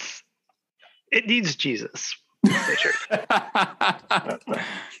 It needs Jesus. Pixar,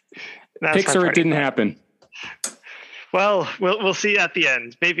 it didn't happen. Well, we'll see at the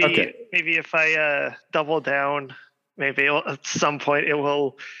end. Maybe if I double down, maybe at some point it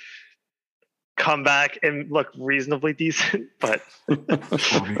will come back and look reasonably decent. But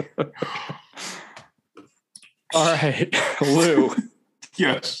all right, Lou.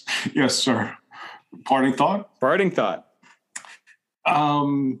 Yes, sir. Parting thought.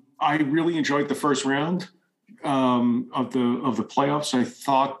 I really enjoyed the first round of the playoffs. I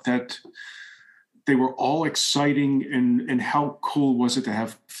thought that they were all exciting, and how cool was it to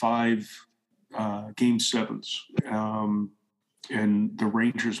have 5 game 7s, and the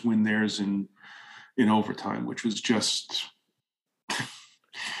Rangers win theirs in overtime, which was just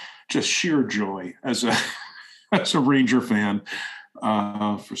sheer joy as a Ranger fan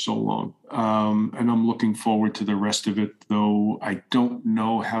for so long. And I'm looking forward to the rest of it, though I don't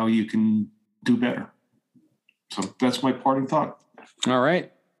know how you can do better. So that's my parting thought. All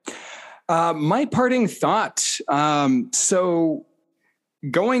right. My parting thought. So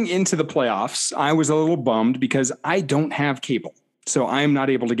going into the playoffs, I was a little bummed because I don't have cable. So I am not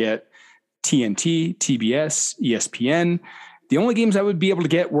able to get TNT, TBS, ESPN. The only games I would be able to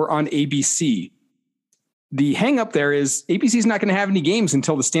get were on ABC. The hang up there is ABC is not going to have any games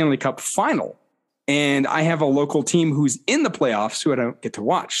until the Stanley Cup final. And I have a local team who's in the playoffs who I don't get to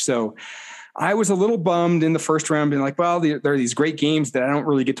watch. So I was a little bummed in the first round, being like, well, there are these great games that I don't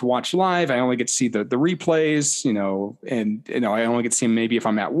really get to watch live. I only get to see the replays, and I only get to see them maybe if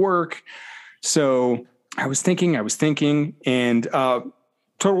I'm at work. So I was thinking, and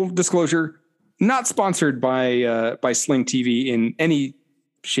total disclosure, not sponsored by Sling TV in any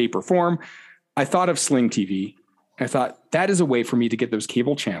shape or form. I thought of Sling TV. I thought that is a way for me to get those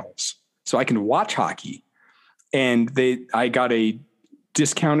cable channels so I can watch hockey. And I got a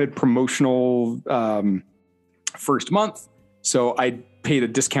discounted promotional first month. So I paid a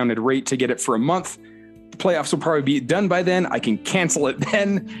discounted rate to get it for a month. The playoffs will probably be done by then. I can cancel it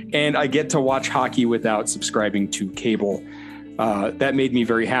then, and I get to watch hockey without subscribing to cable. That made me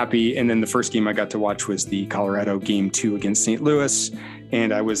very happy. And then the first game I got to watch was the Colorado Game 2 against St. Louis.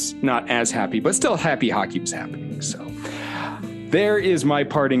 And I was not as happy, but still happy hockey was happening. So there is my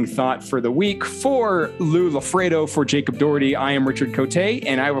parting thought for the week. For Lou Lafredo, for Jacob Doherty, I am Richard Cote,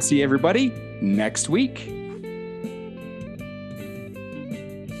 and I will see everybody next week.